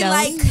had Very Tito's.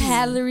 light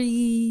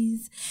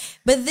calories.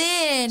 But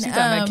then, She's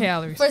talking about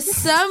calories. for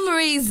some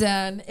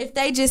reason, if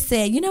they just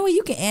said, you know what,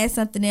 you can add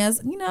something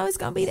else, it's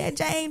going to be that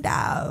Jane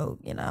Dog,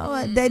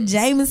 that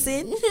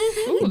Jameson.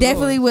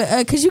 Definitely would,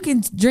 because you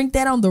can drink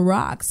that on the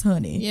rocks,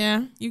 honey.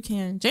 Yeah, you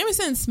can.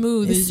 Jameson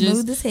smooth It's is just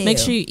smooth as hell. make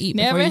sure you eat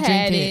Never before you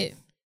had drink it.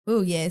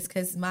 Oh, yes,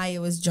 because Maya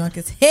was drunk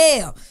as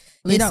hell.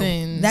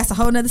 Listen, that's a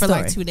whole nother for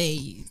story. like 2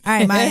 days. All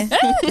right, Maya,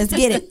 let's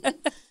get it.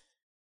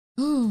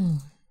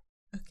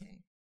 Okay.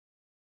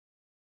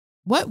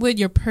 What would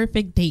your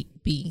perfect date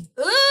be?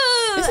 Ooh,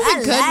 This is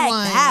a good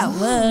one. that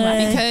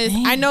one. Because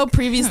I know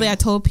previously I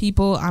told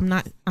people I'm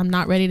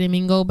not ready to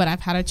mingle, but I've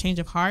had a change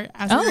of heart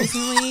as of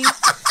recently.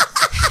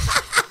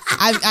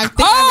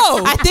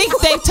 I think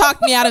they've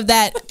talked me out of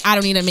that. I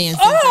don't need a man.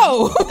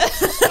 Oh.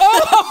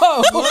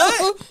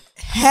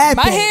 Happened.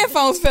 My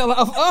headphones fell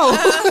off.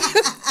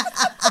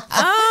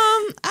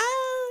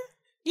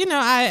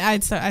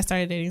 I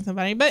started dating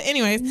somebody, but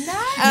anyways, Girl,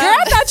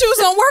 I thought you was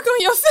gonna work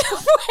on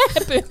yourself. What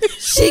happened?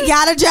 She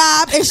got a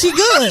job and she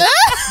good.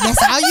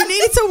 That's how you need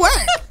it to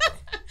work.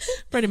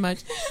 pretty much.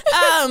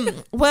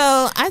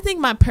 Well, I think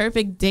my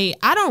perfect date.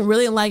 I don't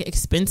really like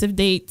expensive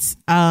dates,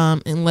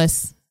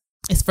 unless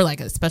it's for like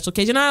a special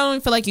occasion. I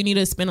don't feel like you need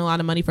to spend a lot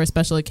of money for a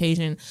special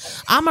occasion.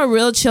 I'm a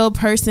real chill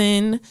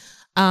person.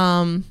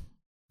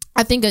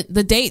 I think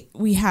the date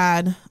we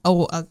had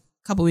a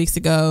couple weeks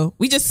ago,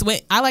 we just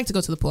went. I like to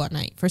go to the pool at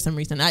night for some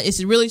reason.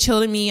 It's really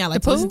chill to me. I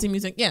like to listen to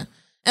music. Yeah.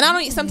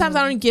 And sometimes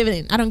I don't get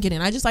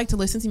in. I just like to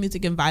listen to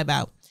music and vibe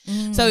out.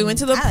 So we went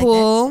to the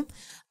pool.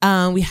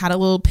 We had a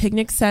little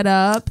picnic set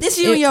up. This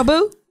you and your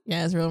boo?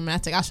 Yeah, it's real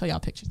romantic. I'll show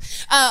y'all pictures.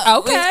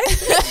 Okay.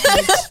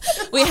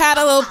 We had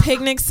a little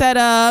picnic set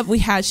up. We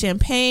had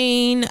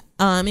champagne.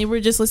 And we were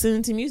just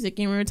listening to music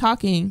and we were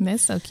talking.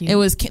 That's so cute.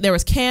 There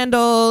was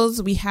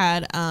candles. We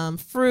had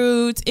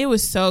fruits. It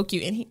was so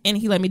cute, and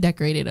he let me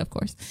decorate it, of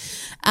course.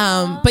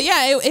 But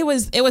yeah, it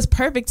was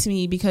perfect to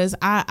me because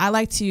I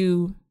like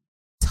to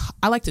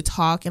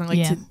talk and I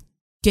like to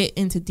get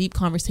into deep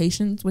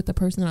conversations with the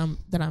person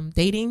that I'm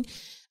dating,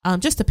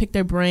 just to pick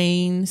their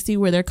brain, see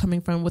where they're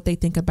coming from, what they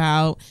think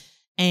about.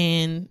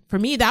 And for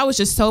me, that was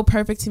just so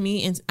perfect to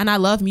me. And I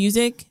love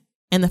music.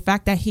 And the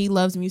fact that he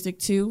loves music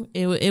too,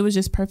 it was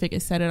just perfect.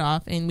 It set it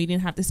off. And we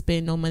didn't have to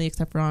spend no money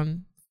except for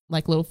on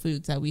like little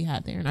foods that we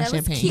had there in our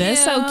champagne.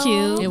 That's so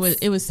cute.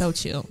 It was so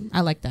chill.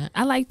 I like that.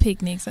 I like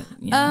picnics,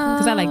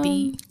 because I like to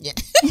eat. Yeah.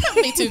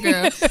 Me too,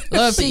 girl.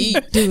 Love to eat.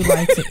 Do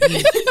like to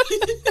eat.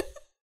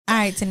 All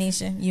right,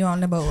 Tanisha, you on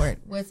the board.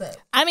 What's up?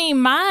 I mean,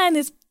 mine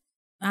is,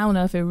 I don't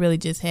know if it really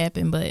just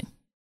happened, but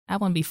I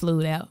want to be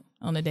flued out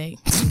on a date.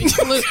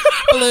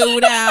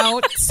 Flued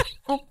out.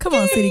 Oh, come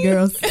on, city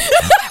girls.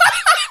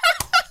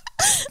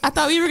 I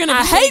thought we were gonna.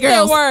 I hate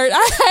that word.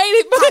 I hate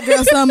it. Hot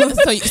girl summer.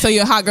 So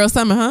you're a hot girl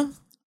summer, huh?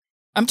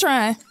 I'm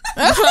trying.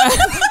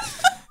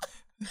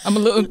 I'm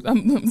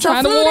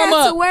trying to flued warm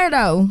out's up. a word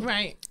though.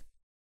 Right.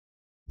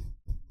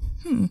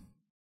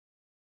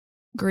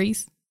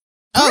 Grease.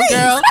 Oh,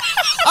 girl.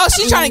 Oh,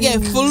 she's trying to get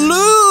flued.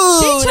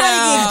 She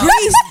trying to get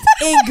greased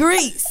in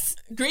Greece.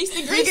 Greased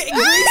in Greece.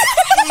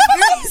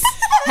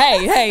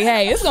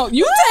 Hey. It's gonna.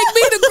 You take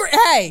me to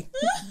Greece.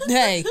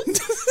 Hey.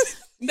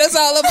 That's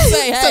all I'm gonna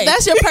say. Hey. So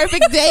that's your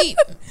perfect date.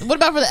 What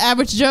about for the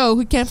average Joe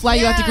who can't fly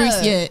you out to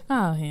Greece yet?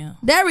 Oh yeah.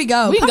 There we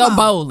go. We can go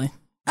bowling.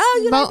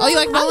 Oh, you like you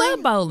like I bowling?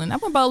 love bowling. I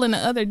went bowling the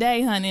other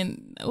day, honey.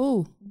 And,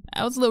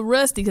 I was a little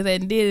rusty because I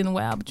hadn't did it in a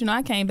while. But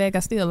I came back. I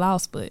still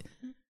lost, but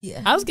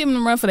Yeah. I was giving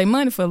them a run for their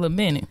money for a little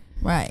minute.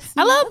 Right.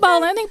 I love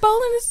bowling. I think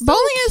bowling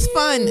is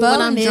fun when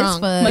Bowling I'm is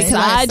drunk. fun.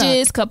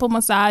 massages, couple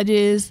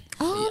massages.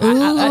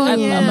 I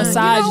yeah.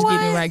 massage You know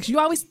getting what? right. 'Cause you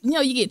always,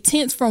 you get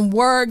tense from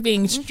work,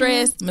 being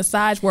stressed.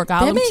 Massage work all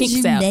That them means kinks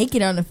you out.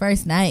 naked on the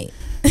first night.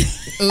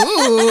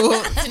 Ooh,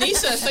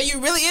 Tanisha. So you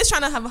really is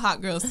trying to have a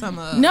hot girl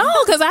summer? No,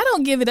 because I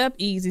don't give it up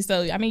easy.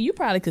 So I mean, you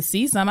probably could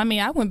see some. I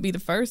mean, I wouldn't be the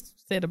first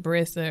set of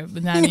breasts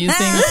but not you've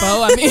seen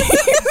before. I mean,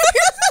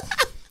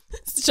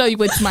 to show you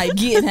what you might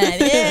get,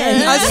 honey.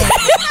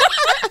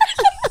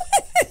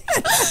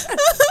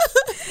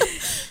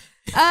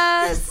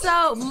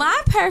 So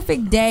my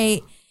perfect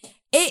date,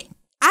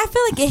 I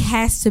feel like it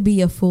has to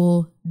be a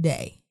full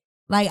day.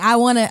 Like I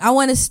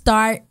wanna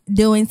start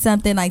doing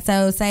something like,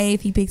 so say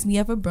if he picks me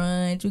up for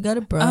brunch, we go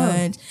to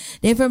brunch.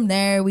 Then from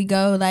there we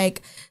go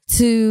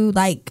to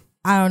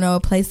I don't know, a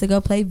place to go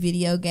play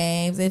video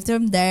games. And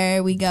from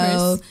there we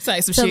go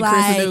Say some to shit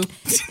Chris will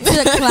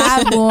do. to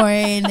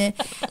Clybourne.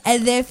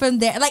 And then from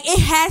there, it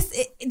has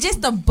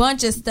just a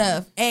bunch of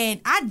stuff.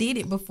 And I did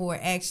it before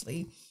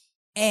actually.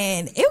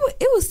 And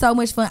it was so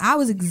much fun. I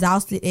was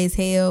exhausted as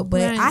hell,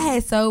 but I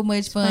had so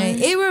much fun.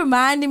 It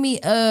reminded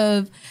me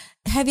of,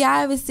 have y'all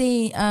ever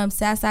seen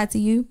Southside to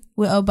You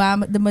with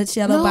Obama, the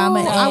Michelle Obama?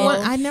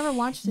 And I never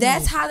watched it.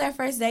 that's how their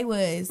first day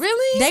was.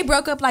 Really? They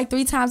broke up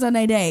 3 times on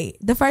their day.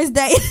 The first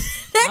day,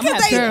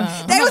 because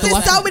they was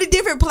in so many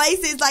different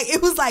places.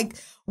 It was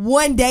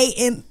one day,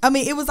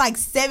 it was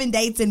 7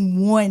 dates in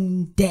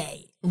one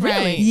day.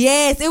 Really?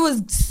 Yes, it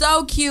was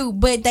so cute,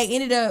 but they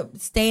ended up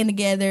staying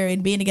together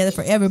and being together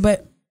forever.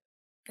 But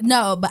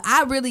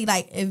I really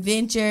like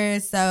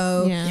adventure,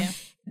 so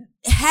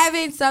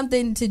having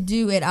something to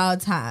do at all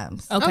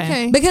times.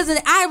 Okay. Because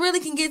I really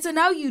can get to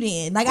know you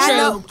then. I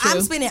know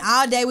I'm spending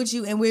all day with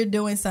you and we're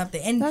doing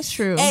something. And that's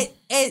true.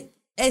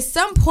 At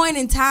some point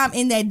in time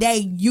in that day,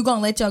 you're going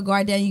to let your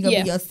guard down. You're going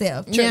to be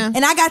yourself. True. Yeah.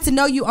 And I got to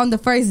know you on the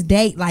first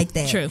date like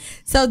that. True.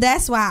 So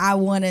that's why I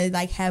want to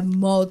have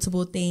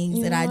multiple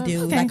things that I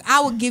do. Okay.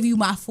 I would give you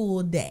my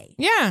full day.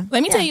 Yeah.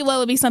 Let me tell you what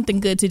would be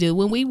something good to do.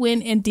 When we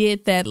went and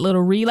did that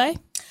little relay,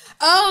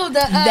 Oh,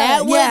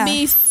 that would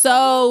be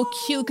so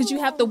cute because you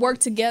have to work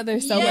together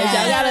so much. Y'all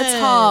gotta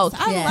talk.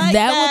 I Yeah. like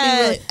That that. would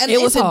be really- And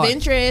it was it's hard.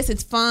 adventurous.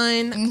 It's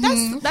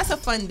fun. That's a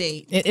fun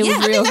date. It was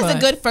I real think that's fun. a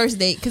good first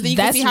date because then you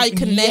can That's- see how you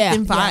connect yeah.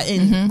 and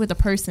vibe with a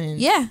person.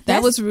 Yeah.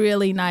 That was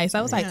really nice.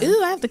 I was like,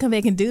 ooh, I have to come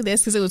back and do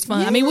this because it was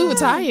fun. I mean, we were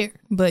tired,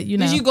 but you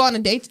know. Did you go on a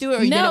date to do it,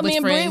 or you did No, it with me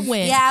and friends? Brent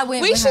went. Yeah, I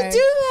went We with should her. do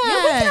that.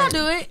 Yeah, we can all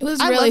do it. It was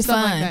I really love stuff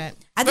fun. like that.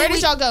 I Where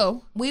think did y'all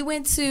go? We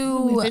went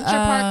to Adventure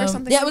Park or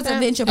something? Yeah, like it was that?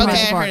 Adventure Park.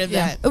 Okay, I heard of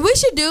that. We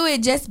should do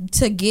it just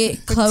to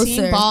get closer.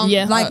 Team bond,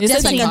 Yeah. It's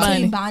just a like team a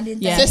bonding. team bonding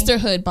thing. Yeah.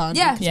 sisterhood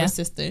bonding. Yeah. 'Cause Yeah. we're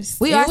sisters.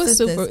 We It are was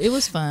sisters. super. It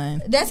was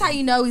fun. That's how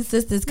you know we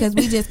sisters, because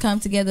we just come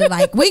together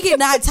we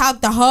cannot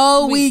talk the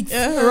whole week.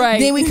 Right.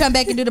 Then we come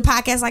back and do the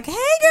podcast hey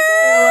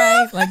girl.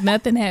 Right. Like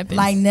nothing happened.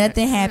 Like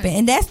nothing happened.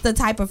 And that's the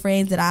type of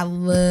friends that I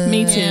love.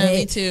 Me too. Yeah, That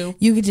me too.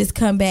 You could just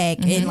come back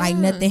and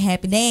nothing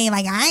happened. They ain't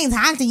I ain't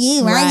talk to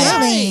you. Right. Right.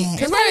 Right.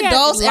 Because Everybody we're has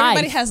adults. life.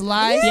 Everybody has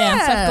lives.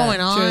 Yeah. Stuff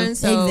going on. True.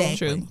 So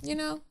Exactly. True. you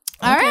know.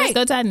 All right. Let's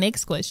go to our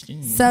next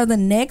question. So the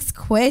next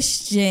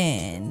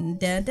question.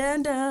 Dun,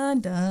 dun, dun,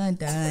 dun,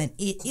 dun.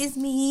 It is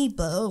me.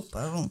 Boom,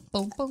 boom.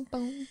 Boom, boom,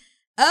 boom.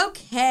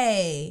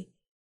 Okay.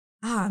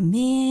 Oh,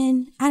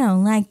 man. I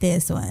don't like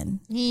this one.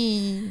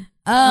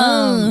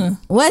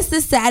 What's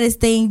the saddest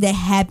thing that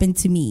happened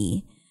to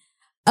me?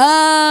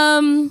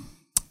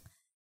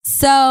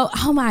 So,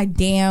 oh my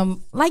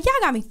damn. Like, y'all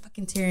got me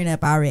fucking tearing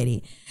up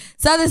already.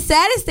 So the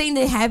saddest thing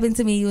that happened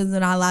to me was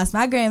when I lost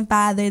my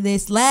grandfather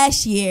this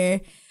last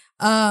year.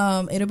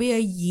 It'll be a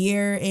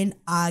year in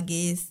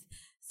August.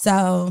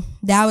 So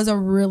that was a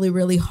really,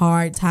 really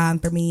hard time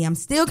for me. I'm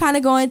still kind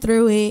of going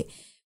through it.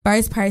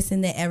 First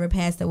person that ever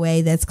passed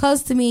away that's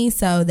close to me.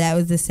 So that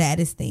was the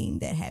saddest thing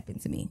that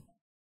happened to me.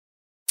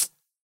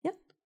 Yep.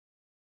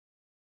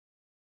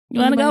 You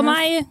want to go,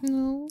 Maya?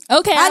 No.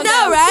 Okay. I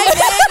know, right?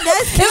 Man,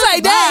 that's It's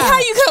like, dang, how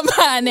you come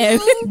behind that?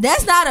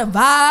 That's not a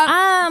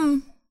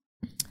vibe.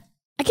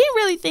 I can't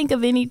really think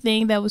of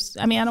anything that was,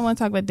 I mean, I don't want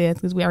to talk about death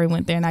because we already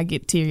went there and I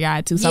get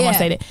teary-eyed too, so I won't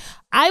say that.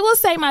 I will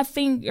say my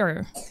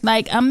finger.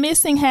 Like, I'm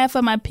missing half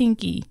of my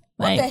pinky.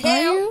 What Like, the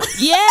hell?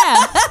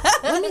 yeah.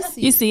 Let me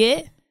see. You see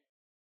it?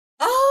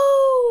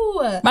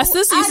 Oh. My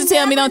sister used to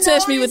tell me, don't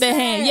touch me with that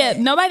noticed hand. Yeah,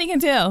 nobody can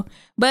tell.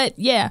 But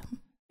yeah,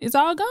 it's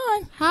all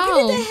gone. How?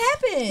 When did that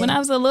happen? When I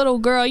was a little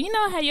girl, you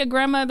know how your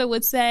grandmother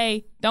would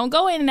say, don't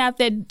go in and out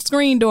that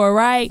screen door,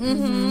 right?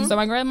 Mm-hmm. So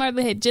my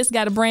grandmother had just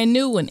got a brand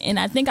new one. And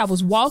I think I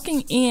was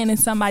walking in and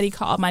somebody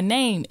called my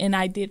name. And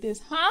I did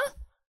this,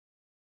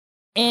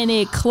 and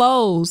it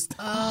closed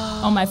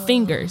on my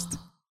fingers.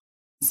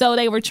 So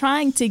they were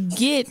trying to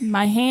get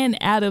my hand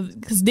out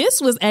of, because this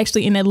was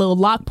actually in that little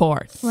lock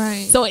part.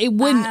 Right. So it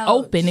wouldn't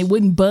open, it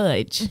wouldn't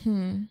budge.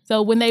 Mm-hmm.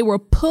 So when they were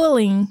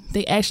pulling,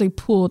 they actually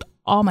pulled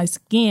all my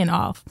skin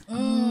off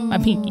my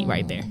pinky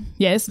right there.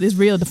 Yeah, it's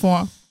real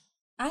deformed.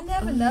 I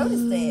never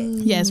noticed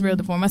that. Yeah, it's real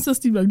deformed. My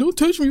sister's like, don't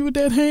touch me with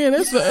that hand.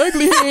 That's an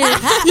ugly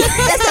hand.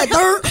 That's a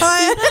third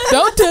hand.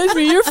 Don't touch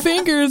me. Your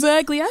finger is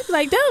ugly. I was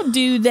like, don't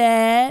do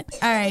that.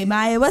 All right,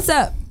 Maya, what's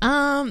up?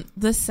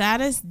 The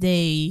saddest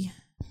day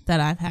that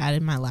I've had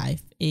in my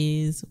life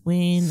is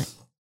when,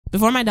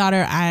 before my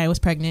daughter, I was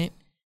pregnant,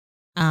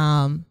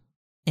 and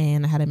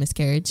I had a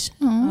miscarriage.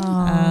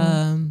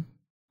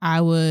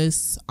 I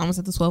was almost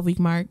at the 12-week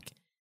mark,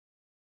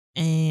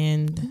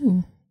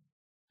 and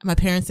my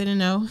parents didn't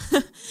know.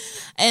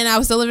 And I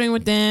was still living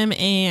with them,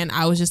 and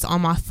I was just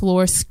on my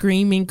floor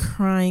screaming,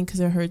 crying because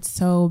it hurt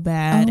so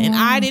bad. And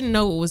I didn't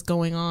know what was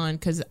going on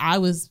because I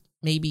was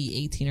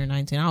maybe 18 or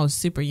 19. I was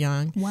super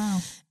young. Wow.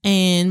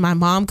 And my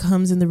mom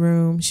comes in the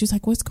room. She was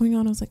like, what's going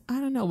on? I was like, I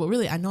don't know. But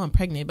really, I know I'm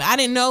pregnant. But I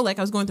didn't know, like,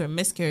 I was going through a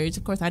miscarriage.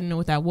 Of course, I didn't know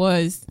what that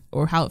was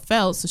or how it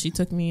felt. So she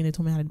took me and they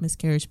told me I had a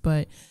miscarriage.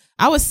 But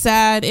I was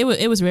sad. It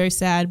was very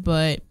sad.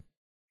 But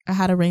I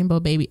had a rainbow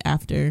baby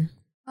after.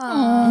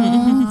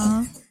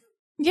 Aww.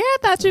 Yeah, I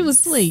thought you was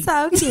asleep.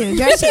 So cute.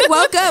 Girl, she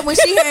woke up when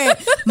she heard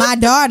my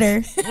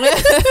daughter. All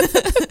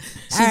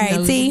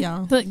right, T.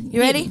 Look, You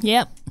ready?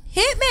 Yep.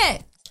 Hit me.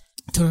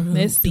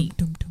 Let's see.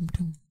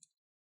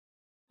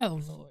 Oh,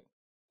 Lord.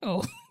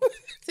 Oh.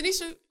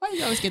 Tanisha, why are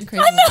you always getting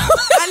crazy?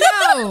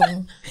 I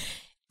know.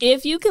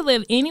 If you could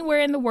live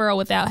anywhere in the world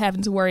without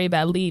having to worry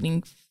about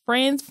leaving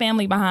friends,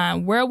 family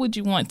behind, where would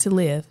you want to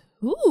live?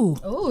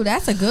 Ooh,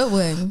 that's a good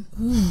one.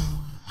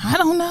 I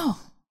don't know.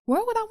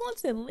 Where would I want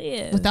to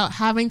live? Without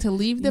having to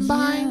leave them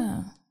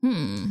behind?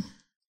 Yeah.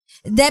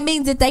 That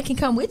means that they can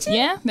come with you?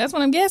 Yeah, that's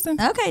what I'm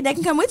guessing. Okay, they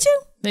can come with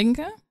you? They can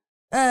come?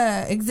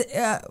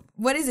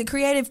 What is it?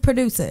 Creative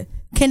producer.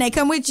 Can they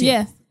come with you?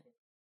 Yeah.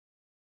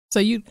 So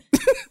you,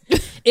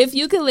 if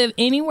you could live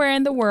anywhere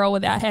in the world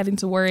without having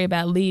to worry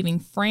about leaving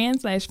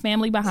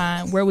friends/family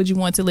behind, where would you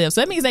want to live?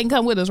 So that means they can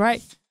come with us,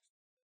 right?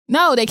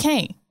 No, they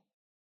can't.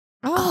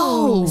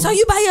 Oh. So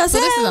you by yourself? So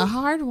this is a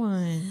hard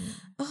one.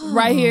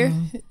 Right here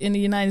in the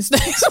United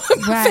States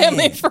with my Right.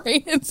 family and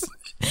friends.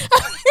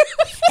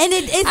 And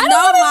it's I don't no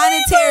wanna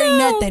monetary leave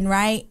them. nothing,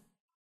 right?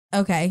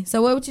 Okay,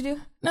 so what would you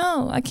do?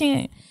 No, I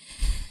can't.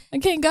 I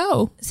can't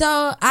go.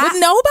 So With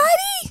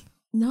nobody?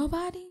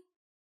 nobody?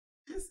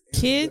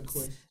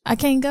 Kids? I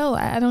can't go.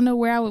 I don't know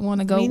where I would want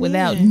to go Me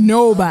without neither.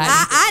 nobody.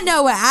 I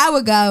know where I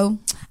would go.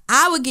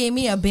 I would get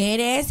me a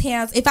badass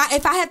house. If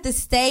I have to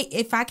stay,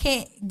 if I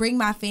can't bring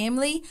my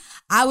family,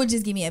 I would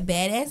just give me a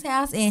badass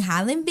house in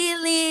Highland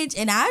Village,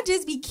 and I'd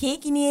just be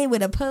kicking it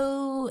with a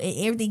pool and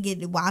everything.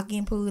 Get the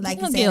walk-in pool, like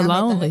You're you gonna said. get I'm at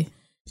the- lonely.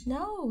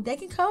 No, they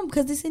can come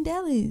because it's in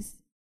Dallas.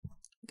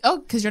 Oh,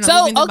 because you're not So,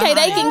 leaving them okay,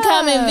 they behind. can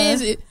come and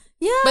visit.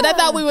 Yeah, But I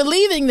thought we were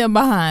leaving them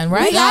behind,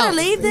 right? We gotta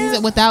leave them? He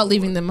said without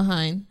leaving them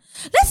behind.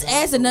 Let's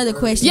ask another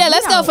question. Yeah, We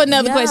let's go don't- for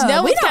another yeah, question.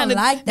 That we one don't kind of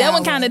like that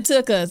one kind of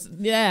took us.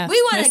 Yeah, We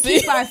want to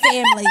keep our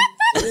family.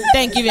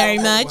 Thank you very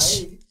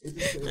much.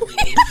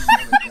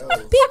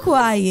 Be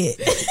quiet.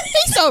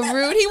 He's so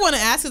rude. He want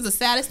to ask us the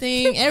saddest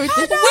thing,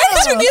 everything.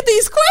 Where did you get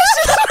these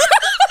questions?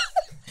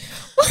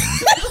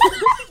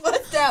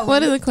 What's that one?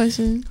 What is the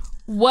question?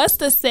 What's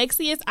the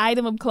sexiest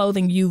item of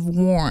clothing you've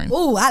worn?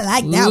 Ooh, I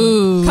like that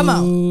one. Come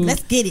on,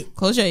 let's get it.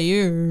 Close your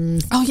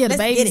ears. Oh yeah, the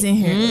Let's baby's get it. in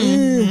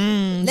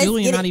here. Let's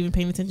Julian get not it. even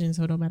paying attention,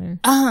 so it don't matter.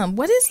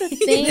 What is the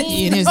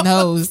thing? In his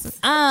nose.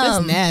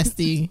 That's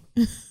nasty.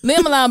 Leave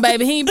him alone,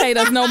 baby. He ain't paid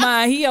us no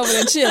mind. He over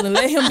there chilling.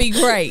 Let him be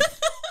great.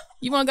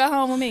 You want to go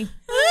home with me?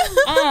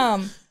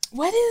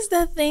 What is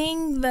the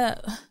thing?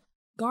 The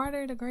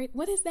garter, the great.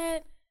 What is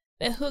that?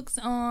 That hooks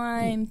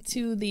on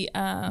to the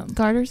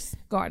Garters.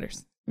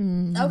 garters.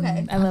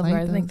 Okay. I love like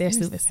garters. I think they're those.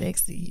 super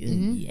sexy.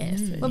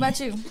 Yes. What about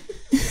you?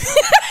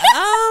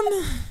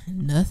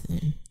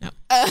 Nothing. No.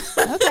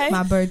 Okay.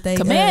 My birthday.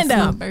 Commando.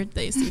 My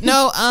birthday suit.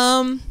 No,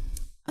 I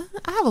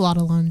have a lot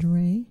of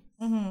lingerie.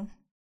 I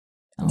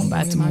don't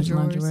buy too much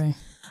lingerie.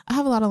 I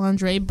have a lot of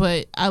lingerie,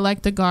 but I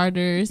like the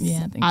garters.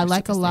 Yeah, I think I they're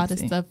like a super lot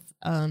sexy. of stuff.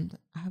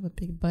 I have a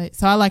big butt,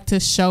 so I like to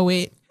show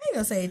it. I ain't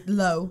gonna say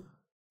low.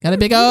 Got a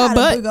big You old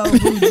got a butt. big old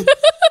booty.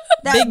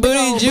 That Big booty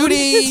old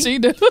Judy. She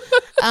do.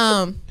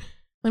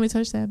 Let me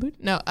touch that booty.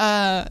 No,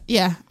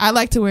 yeah, I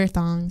like to wear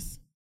thongs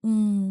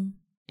and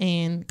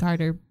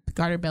garter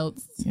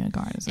belts Yeah,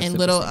 garters. are and super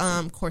little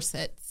sexy.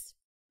 corsets.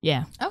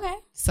 Yeah, Okay.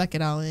 Suck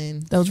it all in.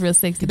 those real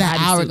sexy. That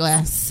bodysuits.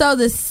 hourglass. So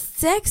the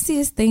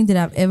sexiest thing that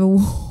I've ever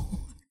worn.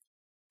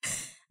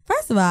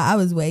 First of all, I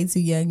was way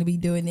too young to be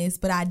doing this,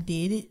 but I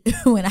did it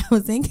when I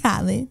was in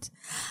college.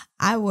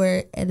 I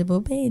wore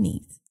edible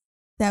panties.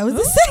 That was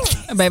the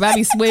sexiest. Babe, I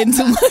be sweating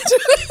too much.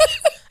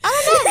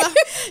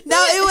 No,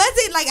 it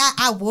wasn't like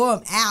I wore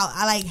them out.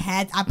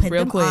 I put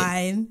Real them quick.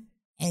 on,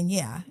 and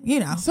yeah, you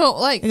know. So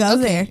like, It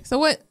goes there. So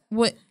what?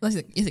 Is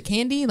it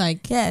candy?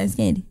 Like, Yeah, it's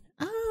candy.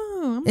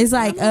 oh, It's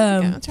like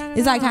I'm trying it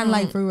it's like kind of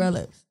out. like fruit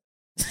roll-ups.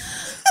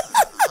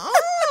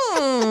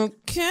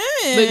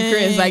 Okay. Look,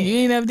 Chris, like you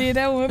ain't never did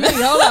that one with me.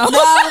 Hold on.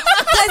 No,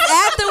 because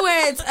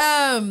afterwards,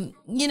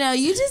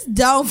 you just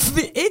don't.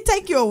 It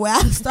take you a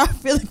while to start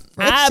feeling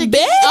fresh. I again.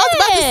 bet. I was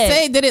about to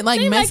say, did it like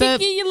Seem mess like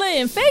up? it give you a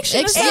little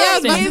infection or Yeah, I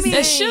was about something. to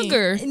That's say.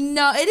 sugar.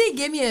 No, it didn't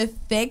give me an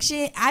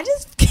infection. I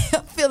just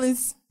kept feeling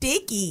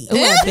sticky. Ooh,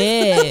 I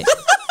bet.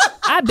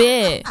 I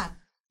bet.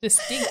 The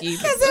stinky.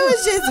 Because it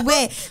was just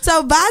wet.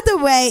 So, by the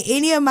way,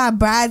 any of my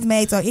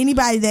bridesmaids or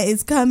anybody that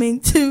is coming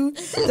to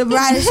the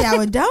bridal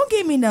shower, don't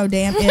give me no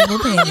damn edible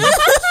panties.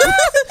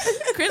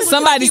 Chris,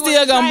 Somebody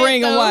still gonna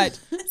bring and watch.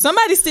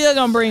 Somebody still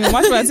gonna bring and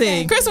watch what I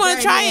tell you. Chris want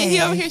to try it. He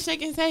Yeah. over here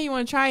shaking his head. He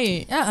want to try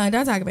it.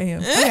 Don't talk about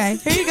him. Okay,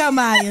 here you go,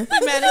 Maya.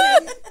 You mad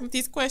at him with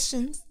these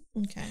questions?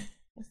 Okay.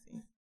 Let's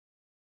see.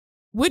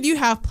 Would you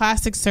have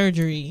plastic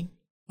surgery?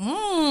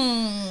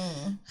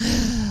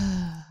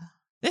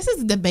 This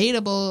is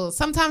debatable.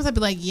 Sometimes I'd be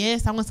like,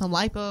 yes, I want some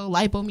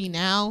lipo me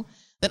now.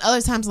 Then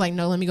other times like,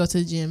 no, let me go to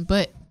the gym.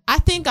 But I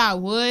think I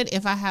would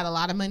if I had a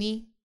lot of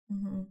money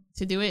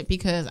to do it,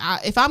 because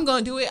if I'm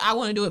going to do it, I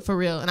want to do it for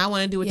real. And I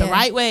want to do it the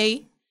right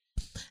way.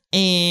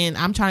 And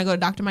I'm trying to go to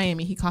Dr.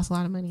 Miami. He costs a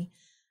lot of money.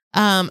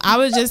 I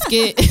would just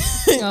get,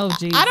 Oh,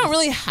 geez. I don't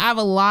really have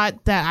a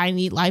lot that I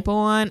need lipo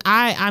on.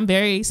 I'm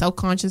very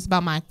self-conscious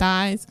about my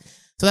thighs.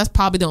 So that's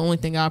probably the only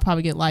thing I'll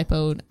probably get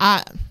lipoed.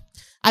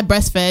 I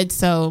breastfed,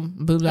 so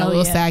boobs are a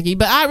little saggy,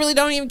 but I really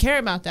don't even care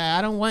about that.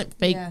 I don't want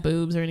fake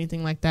boobs or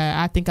anything like that.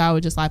 I think I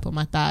would just lipo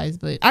my thighs,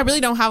 but I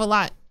really don't have a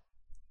lot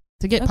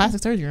to get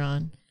plastic surgery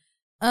on.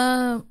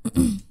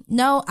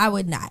 No, I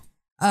would not.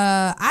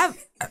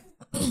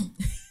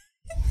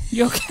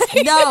 You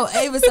okay? No,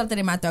 it was something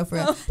in my throat for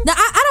real. No,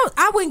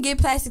 I wouldn't get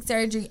plastic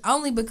surgery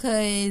only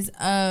because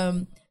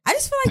I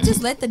just feel like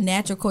just let the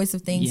natural course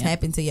of things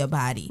happen to your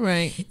body.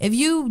 Right. If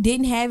you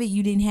didn't have it,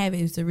 you didn't have it.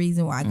 It's the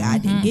reason why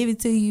God didn't give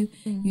it to you.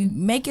 You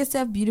make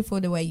yourself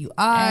beautiful the way you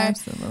are.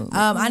 Absolutely.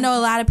 I know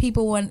a lot of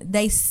people when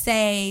they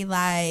say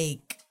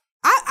like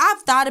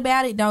I've thought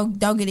about it. Don't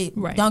get it.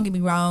 Right. Don't get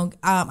me wrong.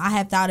 I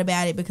have thought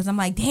about it because I'm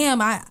like,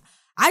 damn, I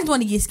just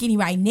want to get skinny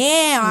right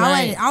now.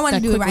 Right. I want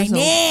to That do it quick right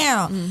result.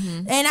 now.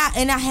 And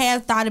I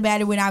have thought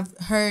about it when I've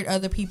heard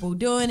other people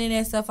doing it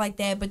and stuff like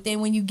that. But then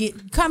when you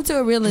come to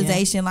a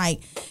realization,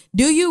 like,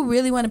 do you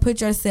really want to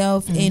put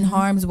yourself in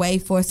harm's way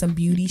for some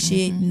beauty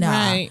shit? No.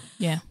 Right.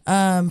 Yeah.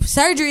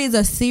 Surgery is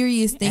a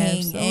serious thing.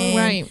 Absolutely. And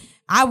Right.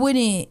 I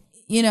wouldn't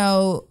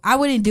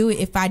do it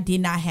if I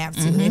did not have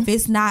to. If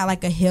it's not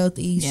like a health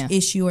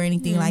issue or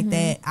anything like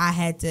that, I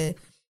had to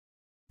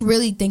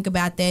really think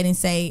about that and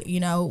say,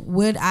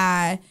 would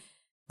I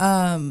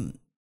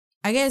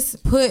guess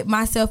put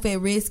myself at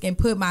risk and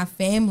put my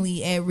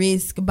family at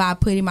risk by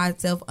putting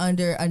myself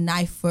under a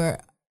knife for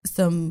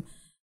some,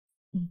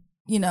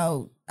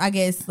 I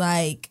guess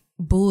like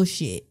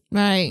bullshit,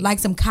 Right. like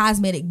some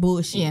cosmetic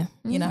bullshit. Yeah.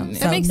 That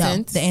So makes no,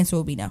 sense. the answer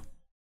will be no.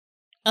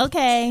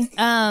 Okay.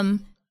 No.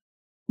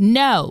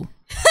 No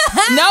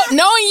and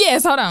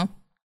yes. Hold on.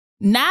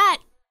 Not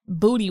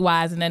booty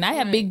wise, and then I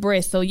have big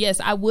breasts, so yes,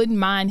 I wouldn't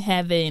mind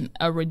having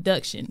a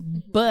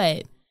reduction,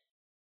 but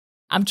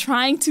I'm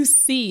trying to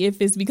see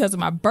if it's because of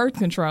my birth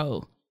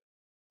control.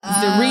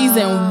 It's the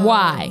reason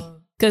why,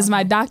 because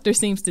my doctor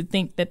seems to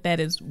think that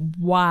is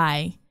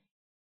why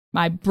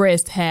my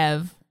breasts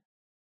have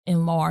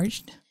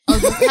enlarged.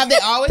 Have they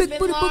always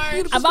been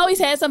large? I've always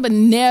had some, but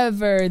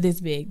never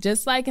this big.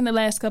 Just like in the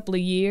last couple of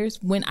years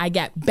when I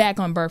got back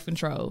on birth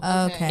control.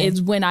 Okay.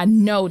 It's when I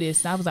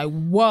noticed. I was like,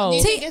 whoa. Do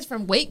you think it's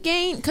from weight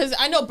gain? Because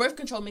I know birth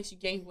control makes you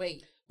gain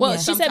weight. Well,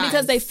 she said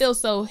because they feel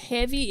so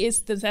heavy,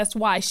 that's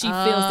why she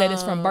feels that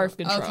it's from birth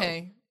control.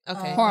 Okay.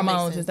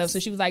 Hormones and stuff. So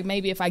she was like,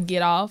 maybe if I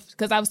get off,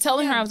 because I was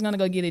telling her I was going to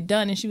go get it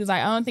done, and she was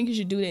like, I don't think you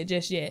should do that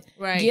just yet.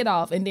 Right. Get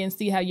off and then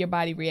see how your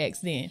body reacts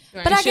then.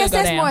 Right. But I guess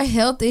that's more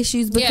health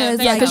issues because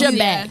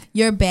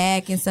your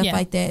back and stuff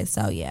like that.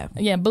 So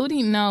yeah,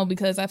 booty no,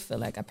 because I feel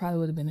like I probably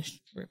would have been a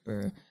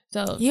stripper.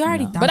 So you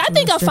already thought but I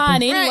think I'm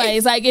fine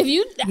anyways. Right. Like if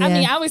you, I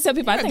mean, I always tell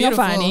people I think I'm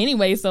fine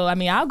anyway. So I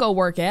mean, I'll go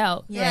work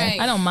out. Yeah. Right.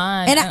 I don't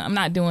mind. And I'm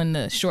not doing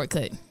the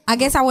shortcut. I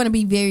guess I want to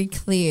be very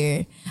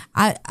clear.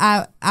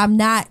 I'm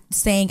not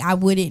saying I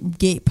wouldn't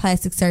get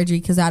plastic surgery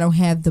because I don't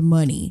have the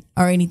money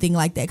or anything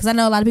like that. Because I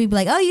know a lot of people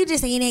like, oh, you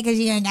just saying it because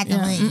you ain't got the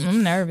money.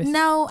 I'm nervous.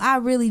 No, I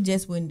really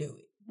just wouldn't do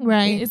it.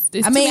 Right. It's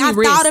I mean, I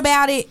thought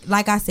about it,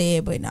 like I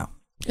said, but no.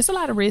 It's a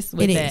lot of risk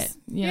with that.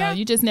 You know,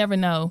 you just never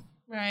know.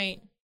 Right.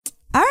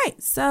 All right.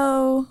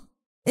 So,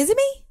 is it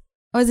me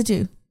or is it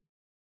you?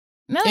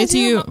 No, it's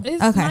you.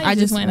 Okay. I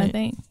just went, I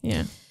think.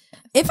 Yeah.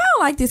 If I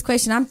don't like this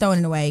question, I'm throwing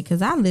it away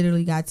because I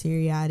literally got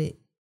teary-eyed.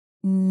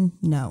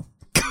 No.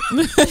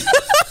 Not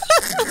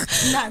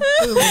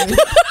food.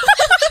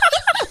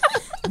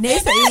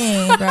 Next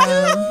thing,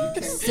 bro.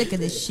 Sick of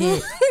this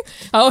shit.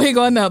 Oh, here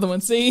go another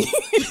one. See?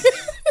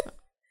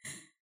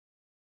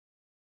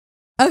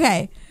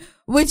 Okay.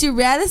 Would you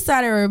rather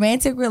start a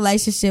romantic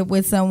relationship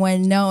with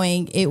someone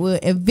knowing it will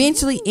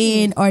eventually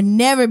end or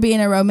never be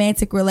in a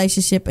romantic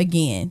relationship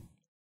again?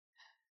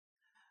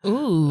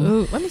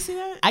 Ooh. Let me see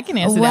that. I can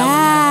answer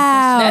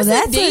that one.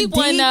 That's a deep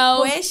one,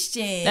 though.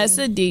 Question. That's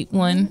a deep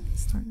one.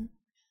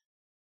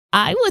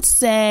 I would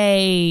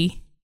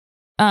say,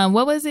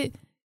 what was it?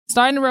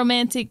 Starting a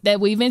romantic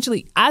that we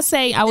eventually, I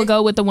say I would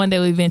go with the one that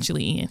will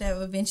eventually end. That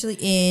will eventually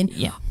end.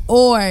 Yeah.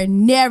 Or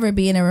never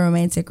be in a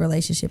romantic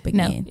relationship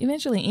again. No,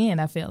 eventually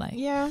end, I feel like.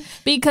 Yeah.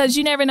 Because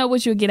you never know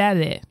what you'll get out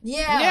of that.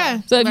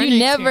 Yeah. So if you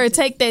never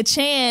take that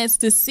chance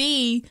to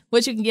see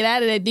what you can get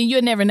out of that, then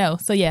you'll never know.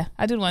 So yeah,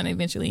 I do want to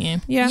eventually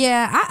end. Yeah.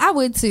 Yeah, I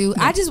would too.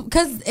 Yeah. I just,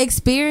 because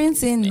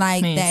experiencing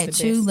like that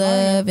true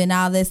love and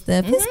all that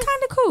stuff is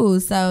kind of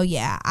cool. So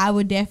yeah, I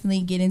would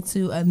definitely get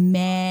into a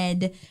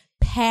mad,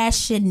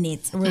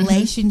 passionate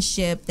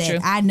relationship that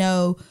I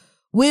know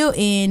will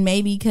end,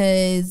 maybe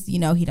because he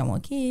don't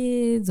want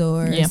kids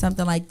or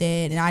something like that,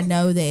 and I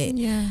know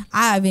that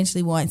I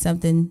eventually want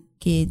something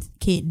one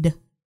kid.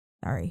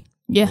 I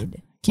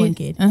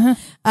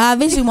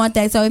eventually want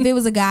that. So if it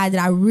was a guy that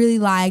I really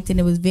liked and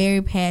it was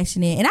very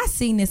passionate, and I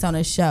seen this on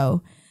a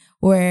show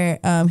where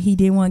he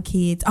didn't want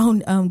kids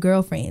on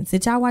Girlfriends.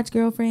 Did y'all watch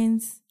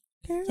Girlfriends?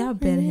 Y'all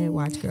better have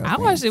watched Girlfriends. I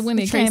watched it when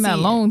it came out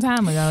a long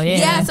time ago.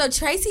 Yeah. So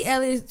Tracy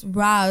Ellis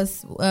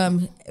Ross,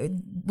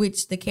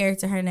 which the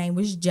character, her name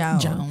was Joan. I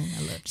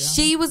love Joan.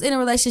 She was in a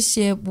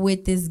relationship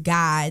with this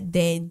guy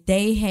that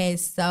they had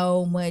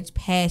so much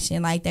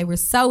passion, like they were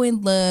so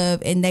in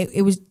love, and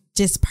it was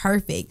just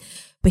perfect.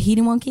 But he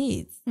didn't want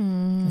kids,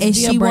 and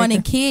she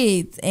wanted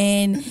kids,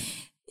 and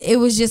it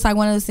was just like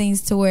one of those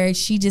things to where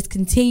she just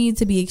continued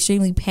to be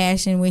extremely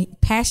passionate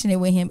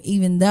with him,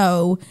 even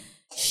though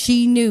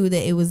she knew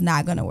that it was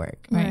not going to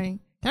work. Right.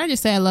 Can I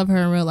just say I love her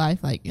in real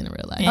life, like in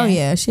real life? Yeah. Oh,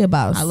 yeah. She a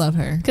boss. I love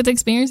her. Because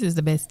experience is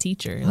the best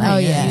teacher.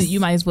 Like, you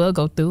might as well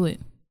go through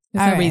it.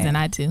 There's no reason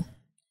not to.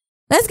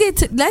 Let's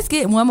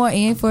get one more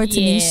in for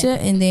Tanisha,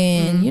 and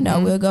then,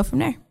 we'll go from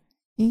there.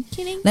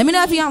 Let me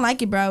know if you don't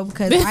like it, bro,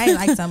 because I ain't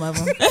like some of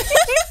them.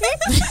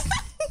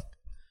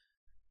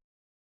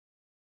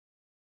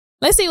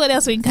 Let's see what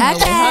else we can come up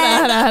with.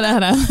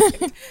 Hold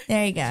on.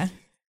 There you go.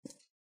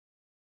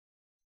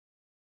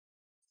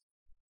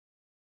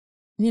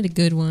 You need a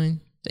good one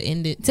to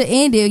end it.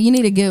 You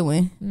need a good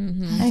one.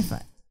 Ain't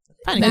fun.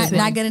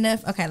 Not good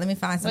enough? Okay, let me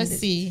find something.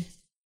 Let's see.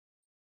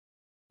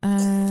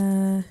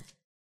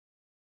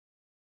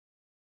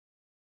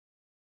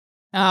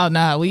 Oh,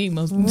 no. We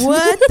must.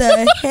 What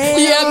the hell?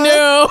 Yeah,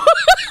 no.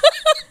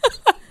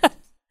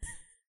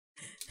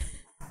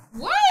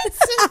 What?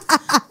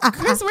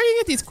 Chris, where do you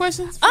get these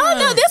questions from? Oh,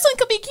 no. This one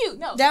could be cute.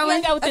 No, that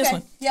one? Go with this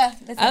one. Yeah.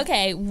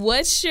 Okay.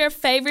 What's your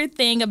favorite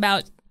thing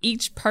about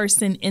each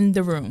person in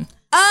the room?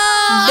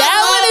 Oh,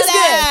 that one is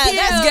good.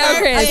 Let's go,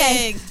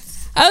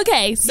 Chris.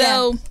 Okay,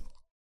 so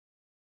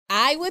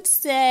I would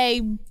say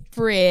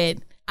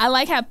Britt. I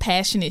like how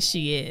passionate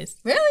she is.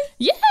 Really?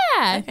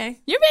 Yeah. Okay.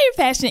 You're very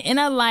passionate, and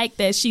I like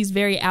that she's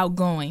very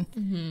outgoing.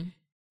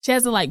 She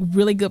has a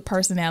really good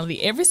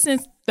personality. Ever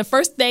since the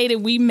first day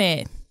that we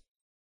met,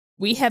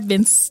 we have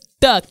been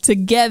stuck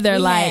together.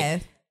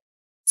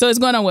 So it's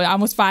going on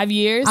almost 5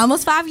 years.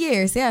 Almost 5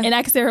 years. Yeah. And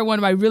I consider her one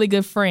of my really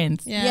good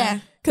friends.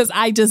 Yeah. Because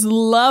I just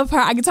love her.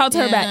 I can talk to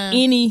her about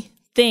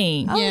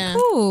anything. Oh,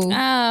 cool.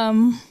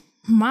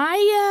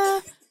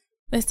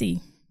 Let's see.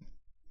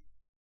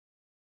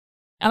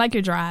 I like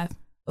your drive.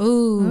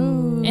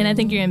 Ooh. And I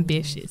think you're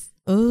ambitious.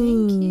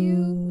 Ooh. Thank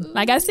you.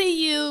 Like I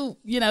see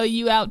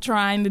you out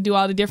trying to do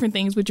all the different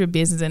things with your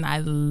business, and I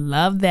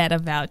love that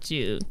about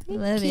you.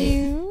 Love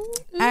it.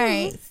 All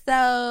right.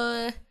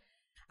 So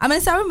I'm going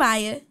to start with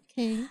Maya.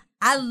 Okay.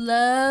 I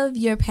love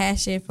your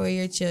passion for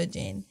your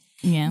children.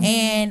 Yeah.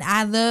 And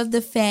I love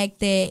the fact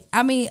that,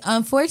 I mean,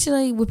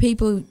 unfortunately with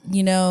people,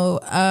 in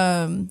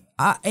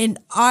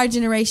our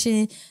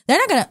generation, they're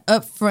not going to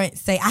upfront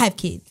say, I have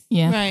kids.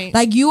 Yeah. Right.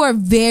 Like, you are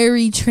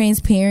very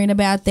transparent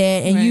about that,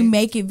 and you Right.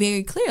 make it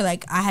very clear.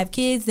 Like, I have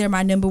kids. They're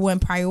my number one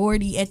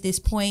priority at this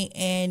point.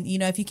 And,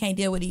 if you can't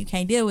deal with it, you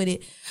can't deal with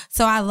it.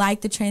 So I like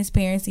the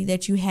transparency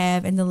that you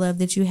have and the love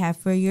that you have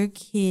for your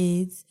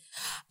kids.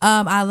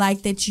 I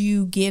like that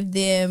you give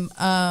them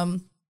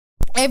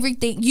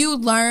everything you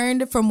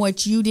learned from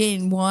what you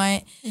didn't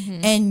want,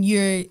 and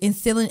you're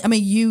instilling. I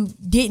mean, you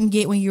didn't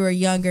get when you were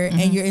younger,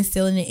 and you're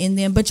instilling it in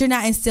them. But you're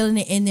not instilling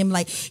it in them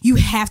like you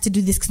have to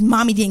do this because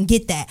mommy didn't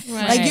get that.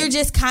 Right. Like, you're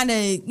just kind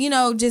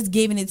of, just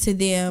giving it to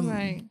them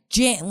Right.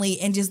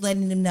 gently and just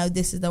letting them know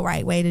this is the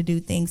right way to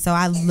do things. So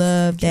I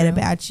love that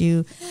about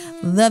you.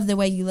 Love the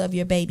way you love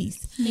your babies.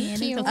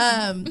 Thank you.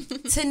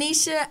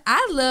 Tanisha,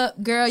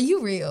 girl,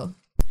 you real.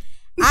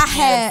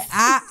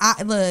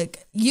 I look,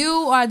 you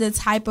are the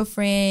type of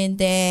friend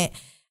that,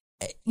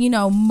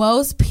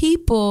 most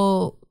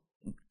people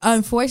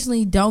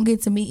unfortunately don't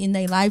get to meet in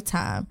their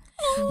lifetime.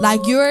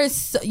 Like, you're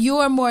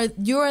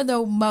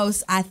the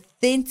most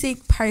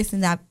authentic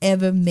person I've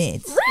ever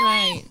met.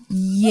 Right.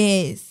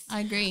 Yes.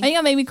 I agree. Are you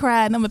gonna make me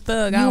cry? And I'm a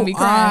thug. I don't be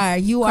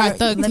crying. You Cry are.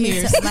 thug Let me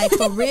tears. like,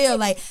 for real.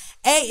 Like,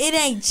 it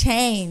ain't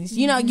changed.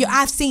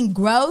 I've seen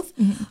growth,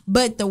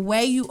 but the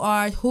way you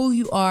are, who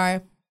you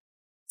are,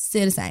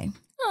 still the same.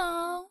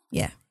 Aw.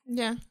 Yeah.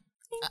 Yeah.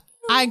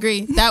 I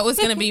agree. That was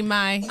going to be what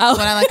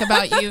I like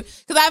about you.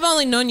 Because I've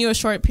only known you a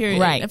short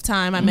period of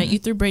time. I met you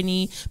through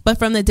Brittany. But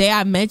from the day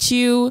I met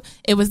you,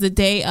 it was the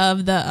day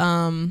of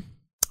the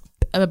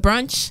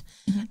brunch.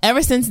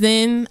 Ever since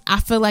then, I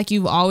feel like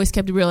you've always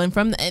kept it real. And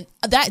from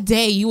that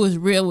day, you was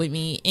real with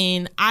me.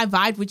 And I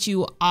vibed with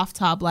you off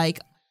top. Like,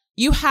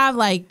 you have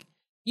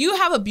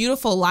a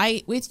beautiful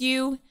light with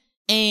you.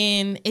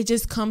 And it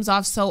just comes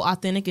off so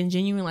authentic and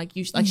genuine, like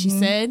she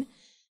said.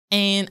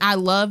 And I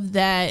love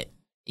that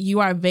you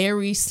are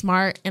very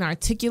smart and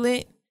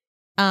articulate.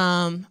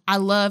 I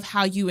love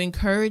how you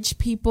encourage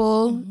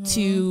people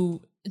to,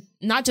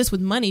 not just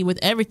with money, with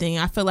everything.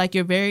 I feel like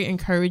you're very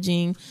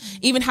encouraging.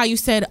 Even how you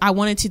said, I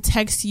wanted to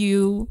text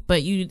you,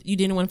 but you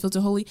didn't want to feel too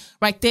holy.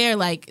 Right there,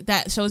 like,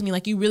 that shows me,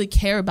 like, you really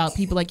care about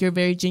people. Like, you're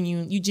very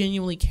genuine. You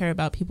genuinely care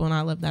about people, and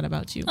I love that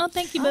about you. Oh,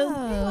 thank you, boo.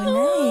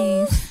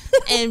 Oh,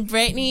 nice. And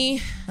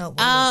Brittany, Not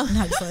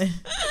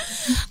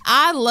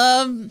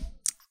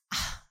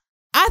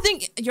I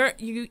think you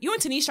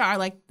and Tanisha are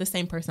like the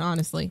same person,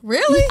 honestly.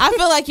 really? I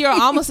feel like you're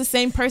almost the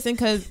same person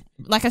because,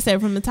 like I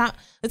said, from the time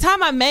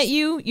I met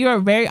you, you are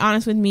very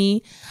honest with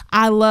me.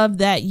 I love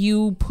that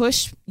you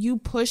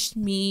pushed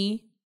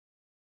me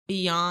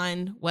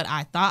beyond what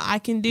I thought I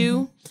can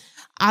do.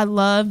 I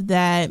love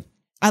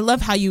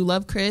how you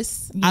love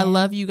Chris. Yeah. I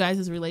love you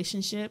guys'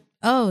 relationship.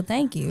 Oh,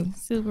 thank you.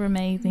 Super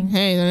amazing.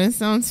 Hey, that doesn't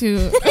sound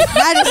too.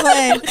 I just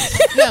like,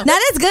 no,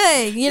 that's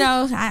good.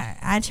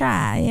 I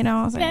try. You know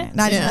what I'm saying?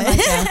 Not just like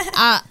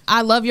that.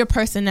 I love your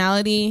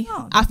personality.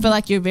 Oh, I feel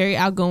like you're very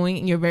outgoing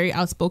and you're very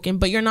outspoken,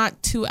 but you're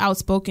not too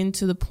outspoken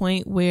to the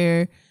point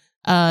where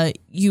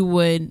you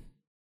would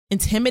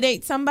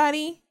intimidate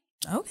somebody.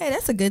 Okay,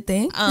 that's a good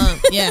thing.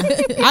 Yeah.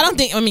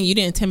 You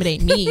didn't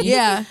intimidate me.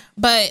 Yeah.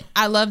 But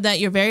I love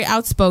that you're very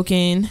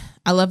outspoken.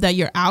 I love that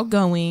you're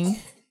outgoing.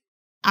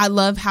 I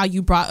love how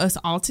you brought us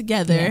all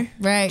together. Yeah.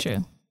 Right.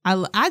 True. I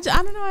don't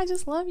know. I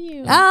just love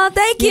you. Oh,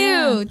 thank you.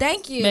 Yeah.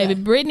 Thank you. Baby,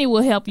 Brittany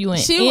will help you in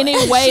She any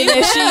will. way She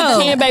that she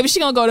will. can, baby. She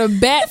gonna go to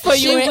bat for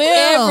She you in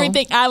will.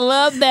 everything. I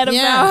love that about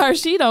Yeah. her.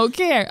 She don't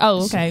care.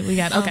 Oh, okay. We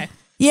got okay.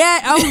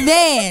 Yeah. Oh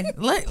man.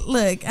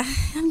 Look.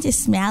 I'm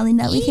just smiling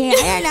over here.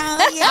 I don't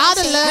know. Yeah. All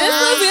the love.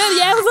 This was good.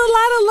 Yeah, it was a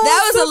lot of love.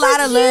 That was a lot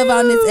of love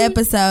on this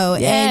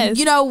episode. Yes.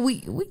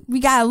 And we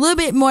got a little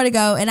bit more to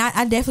go, and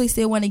I definitely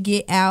still want to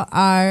get out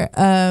our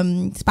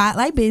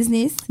spotlight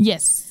business.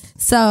 Yes.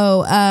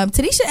 So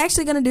Tanisha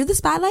actually gonna do the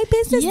spotlight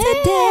business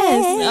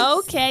today.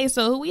 Okay,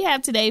 so who we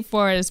have today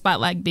for the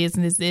Spotlight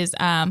business is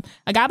a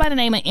guy by the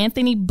name of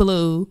Anthony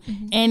Blue,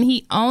 and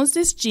he owns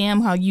this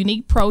gym called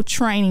Unique Pro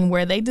Training,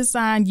 where they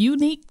design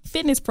unique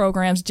fitness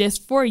programs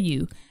just for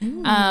you.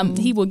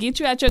 He will get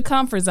you out your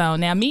comfort zone.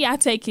 Now, I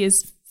take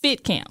his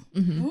Fit Camp,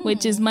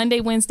 which is Monday,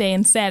 Wednesday,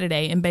 and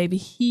Saturday, and baby,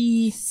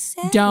 he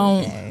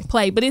don't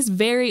play, but it's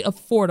very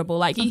affordable.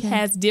 Like, he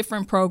has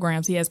different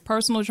programs. He has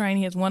personal training,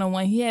 he has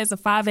one-on-one, he has a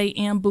 5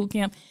 a.m. boot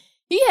camp.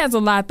 He has a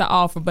lot to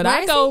offer, but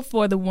I go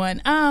for the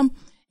one.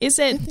 It's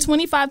at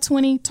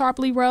 2520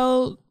 Tarpley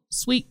Road,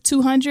 Suite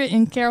 200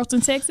 in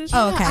Carrollton, Texas.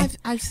 Oh, okay.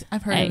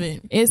 I've heard of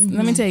it. It's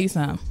let me tell you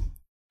something.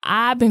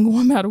 I've been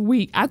going about a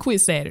week. I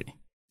quit Saturday.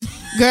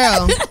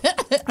 Girl,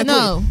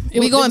 No, we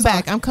was going this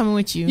back. I'm coming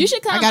with you. You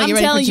should come. I gotta I'm get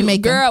ready telling for you,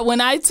 Jamaica. girl.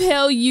 When I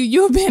tell you,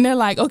 you've been there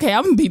like, okay,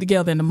 I'm gonna be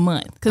together in a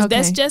month because Okay.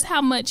 that's just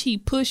how much he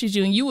pushes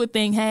you. And you would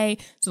think, hey,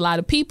 there's a lot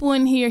of people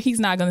in here. He's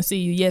not gonna see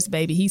you. Yes,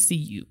 baby, he see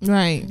you,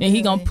 Right. and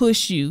he gonna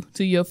push you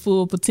to your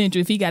full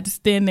potential. If he got to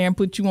stand there and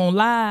put you on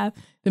live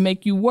to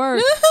make you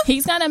work,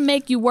 he's gonna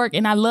make you work.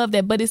 And I love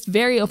that, but it's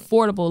very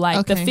affordable.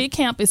 Like the Okay. fit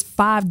camp is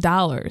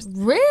 $5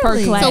 Really?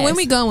 per class. So when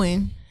we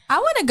going? I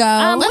want to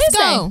go. Let's Wednesday.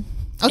 go.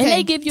 Okay. And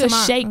they give you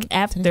Tomorrow. a shake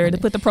after to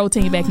put the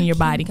protein back in your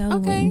body. Go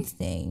Okay.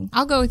 Wednesday.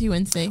 I'll go with you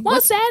Wednesday. Well,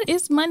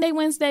 it's Monday,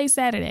 Wednesday,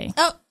 Saturday.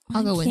 Oh,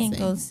 I'll go I can't Wednesday.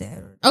 go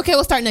Saturday. Okay,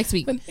 we'll start next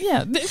week.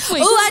 Yeah, this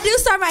week. Oh, I do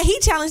start my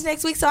heat challenge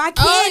next week, so I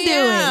can do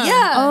yeah. it.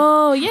 Yeah.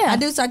 Oh yeah, I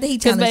do start the heat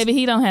because challenge. baby,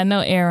 he don't have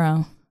no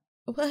arrow.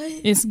 What?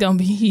 It's gonna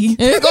be heat.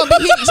 It's gonna be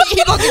heat.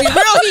 He gonna give you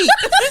real heat.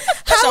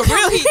 That's a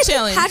real heat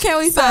challenge. How can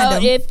we So find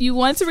them? if you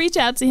want to reach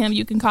out to him,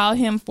 you can call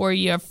him for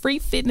your free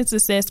fitness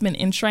assessment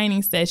and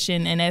training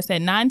session, and that's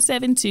at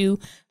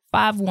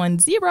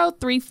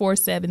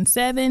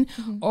 972-510-3477.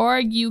 Or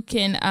you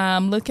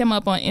can look him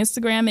up on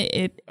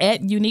Instagram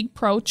at Unique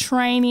Pro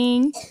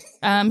Training.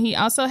 He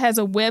also has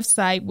a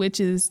website, which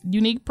is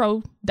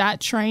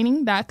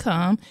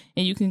uniquepro.training.com,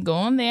 and you can go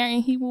on there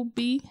and he will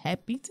be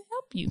happy to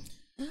help you.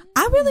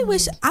 I really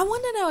wish, I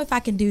want to know if I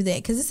can do that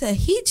because it's a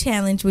heat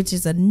challenge, which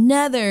is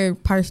another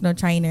personal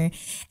trainer,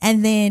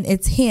 and then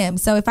it's him.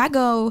 So if I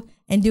go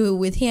and do it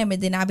with him,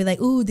 and then I'll be like,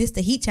 ooh, this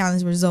the heat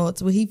challenge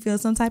results, will he feel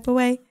some type of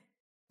way?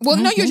 Well,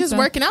 no, you're think just so.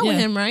 working out with Yeah.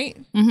 him, right?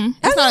 Mm-hmm.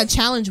 It's not a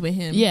challenge with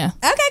him. Yeah.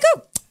 Okay,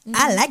 cool.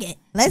 I like it.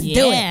 Let's do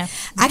Yeah. it.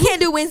 I can't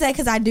do Wednesday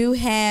because I do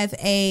have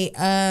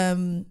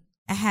a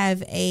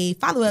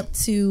follow up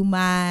to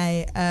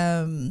my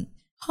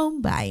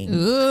home buying.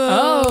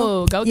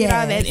 Oh, go get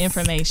all that Yes.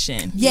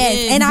 information.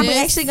 Yes, and I'm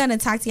Yes. actually gonna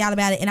talk to y'all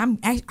about it. And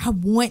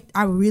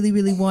I really,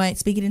 really want,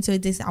 speaking into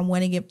this, I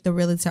want to get the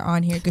realtor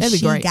on here because That'd be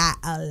she great. got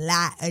a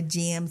lot of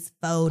gems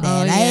for Oh,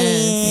 that.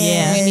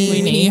 yes. Yeah,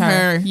 We need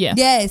her. Yeah.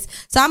 Yes.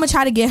 So I'm gonna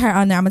try to get her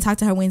on there. I'm gonna talk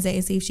to her Wednesday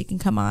and see if she can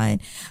come on.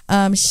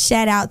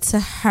 Shout out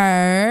to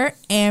her,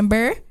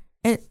 Amber.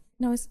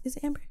 No, is it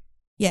Amber?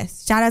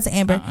 Yes. Shout out to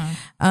Amber,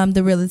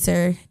 the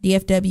realtor,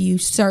 DFW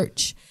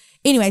search.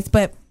 Anyways,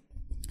 but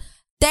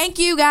thank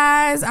you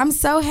guys. I'm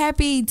so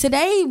happy.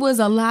 Today was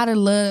a lot of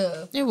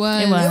love. It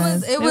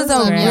was. It was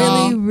a great.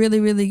 really, really,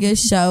 really good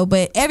show.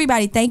 But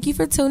everybody, thank you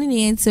for tuning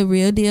in to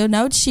Real Deal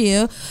No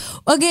Chill.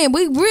 Again,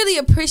 we really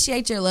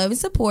appreciate your love and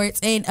support.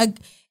 And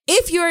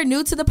if you're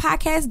new to the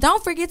podcast,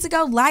 don't forget to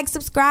go like,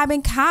 subscribe,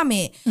 and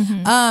comment.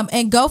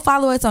 And go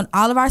follow us on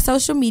all of our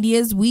social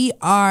medias. We're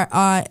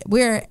at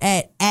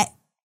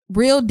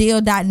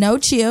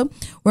realdeal.nochill.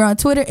 We're on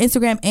Twitter,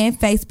 Instagram, and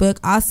Facebook.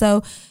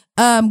 Also,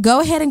 go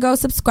ahead and go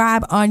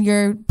subscribe on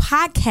your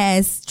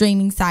podcast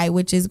streaming site,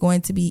 which is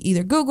going to be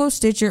either Google,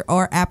 Stitcher,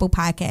 or Apple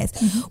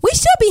Podcasts. We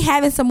should be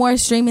having some more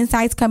streaming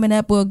sites coming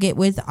up. We'll get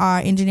with our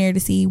engineer to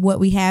see what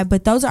we have,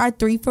 but those are our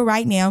 3 for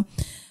right now.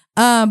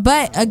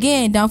 But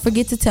again, don't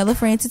forget to tell a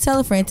friend to tell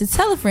a friend to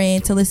tell a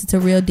friend to listen to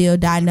Real Deal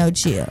No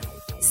Chill.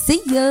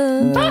 See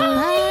ya.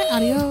 Bye.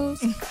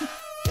 Adios.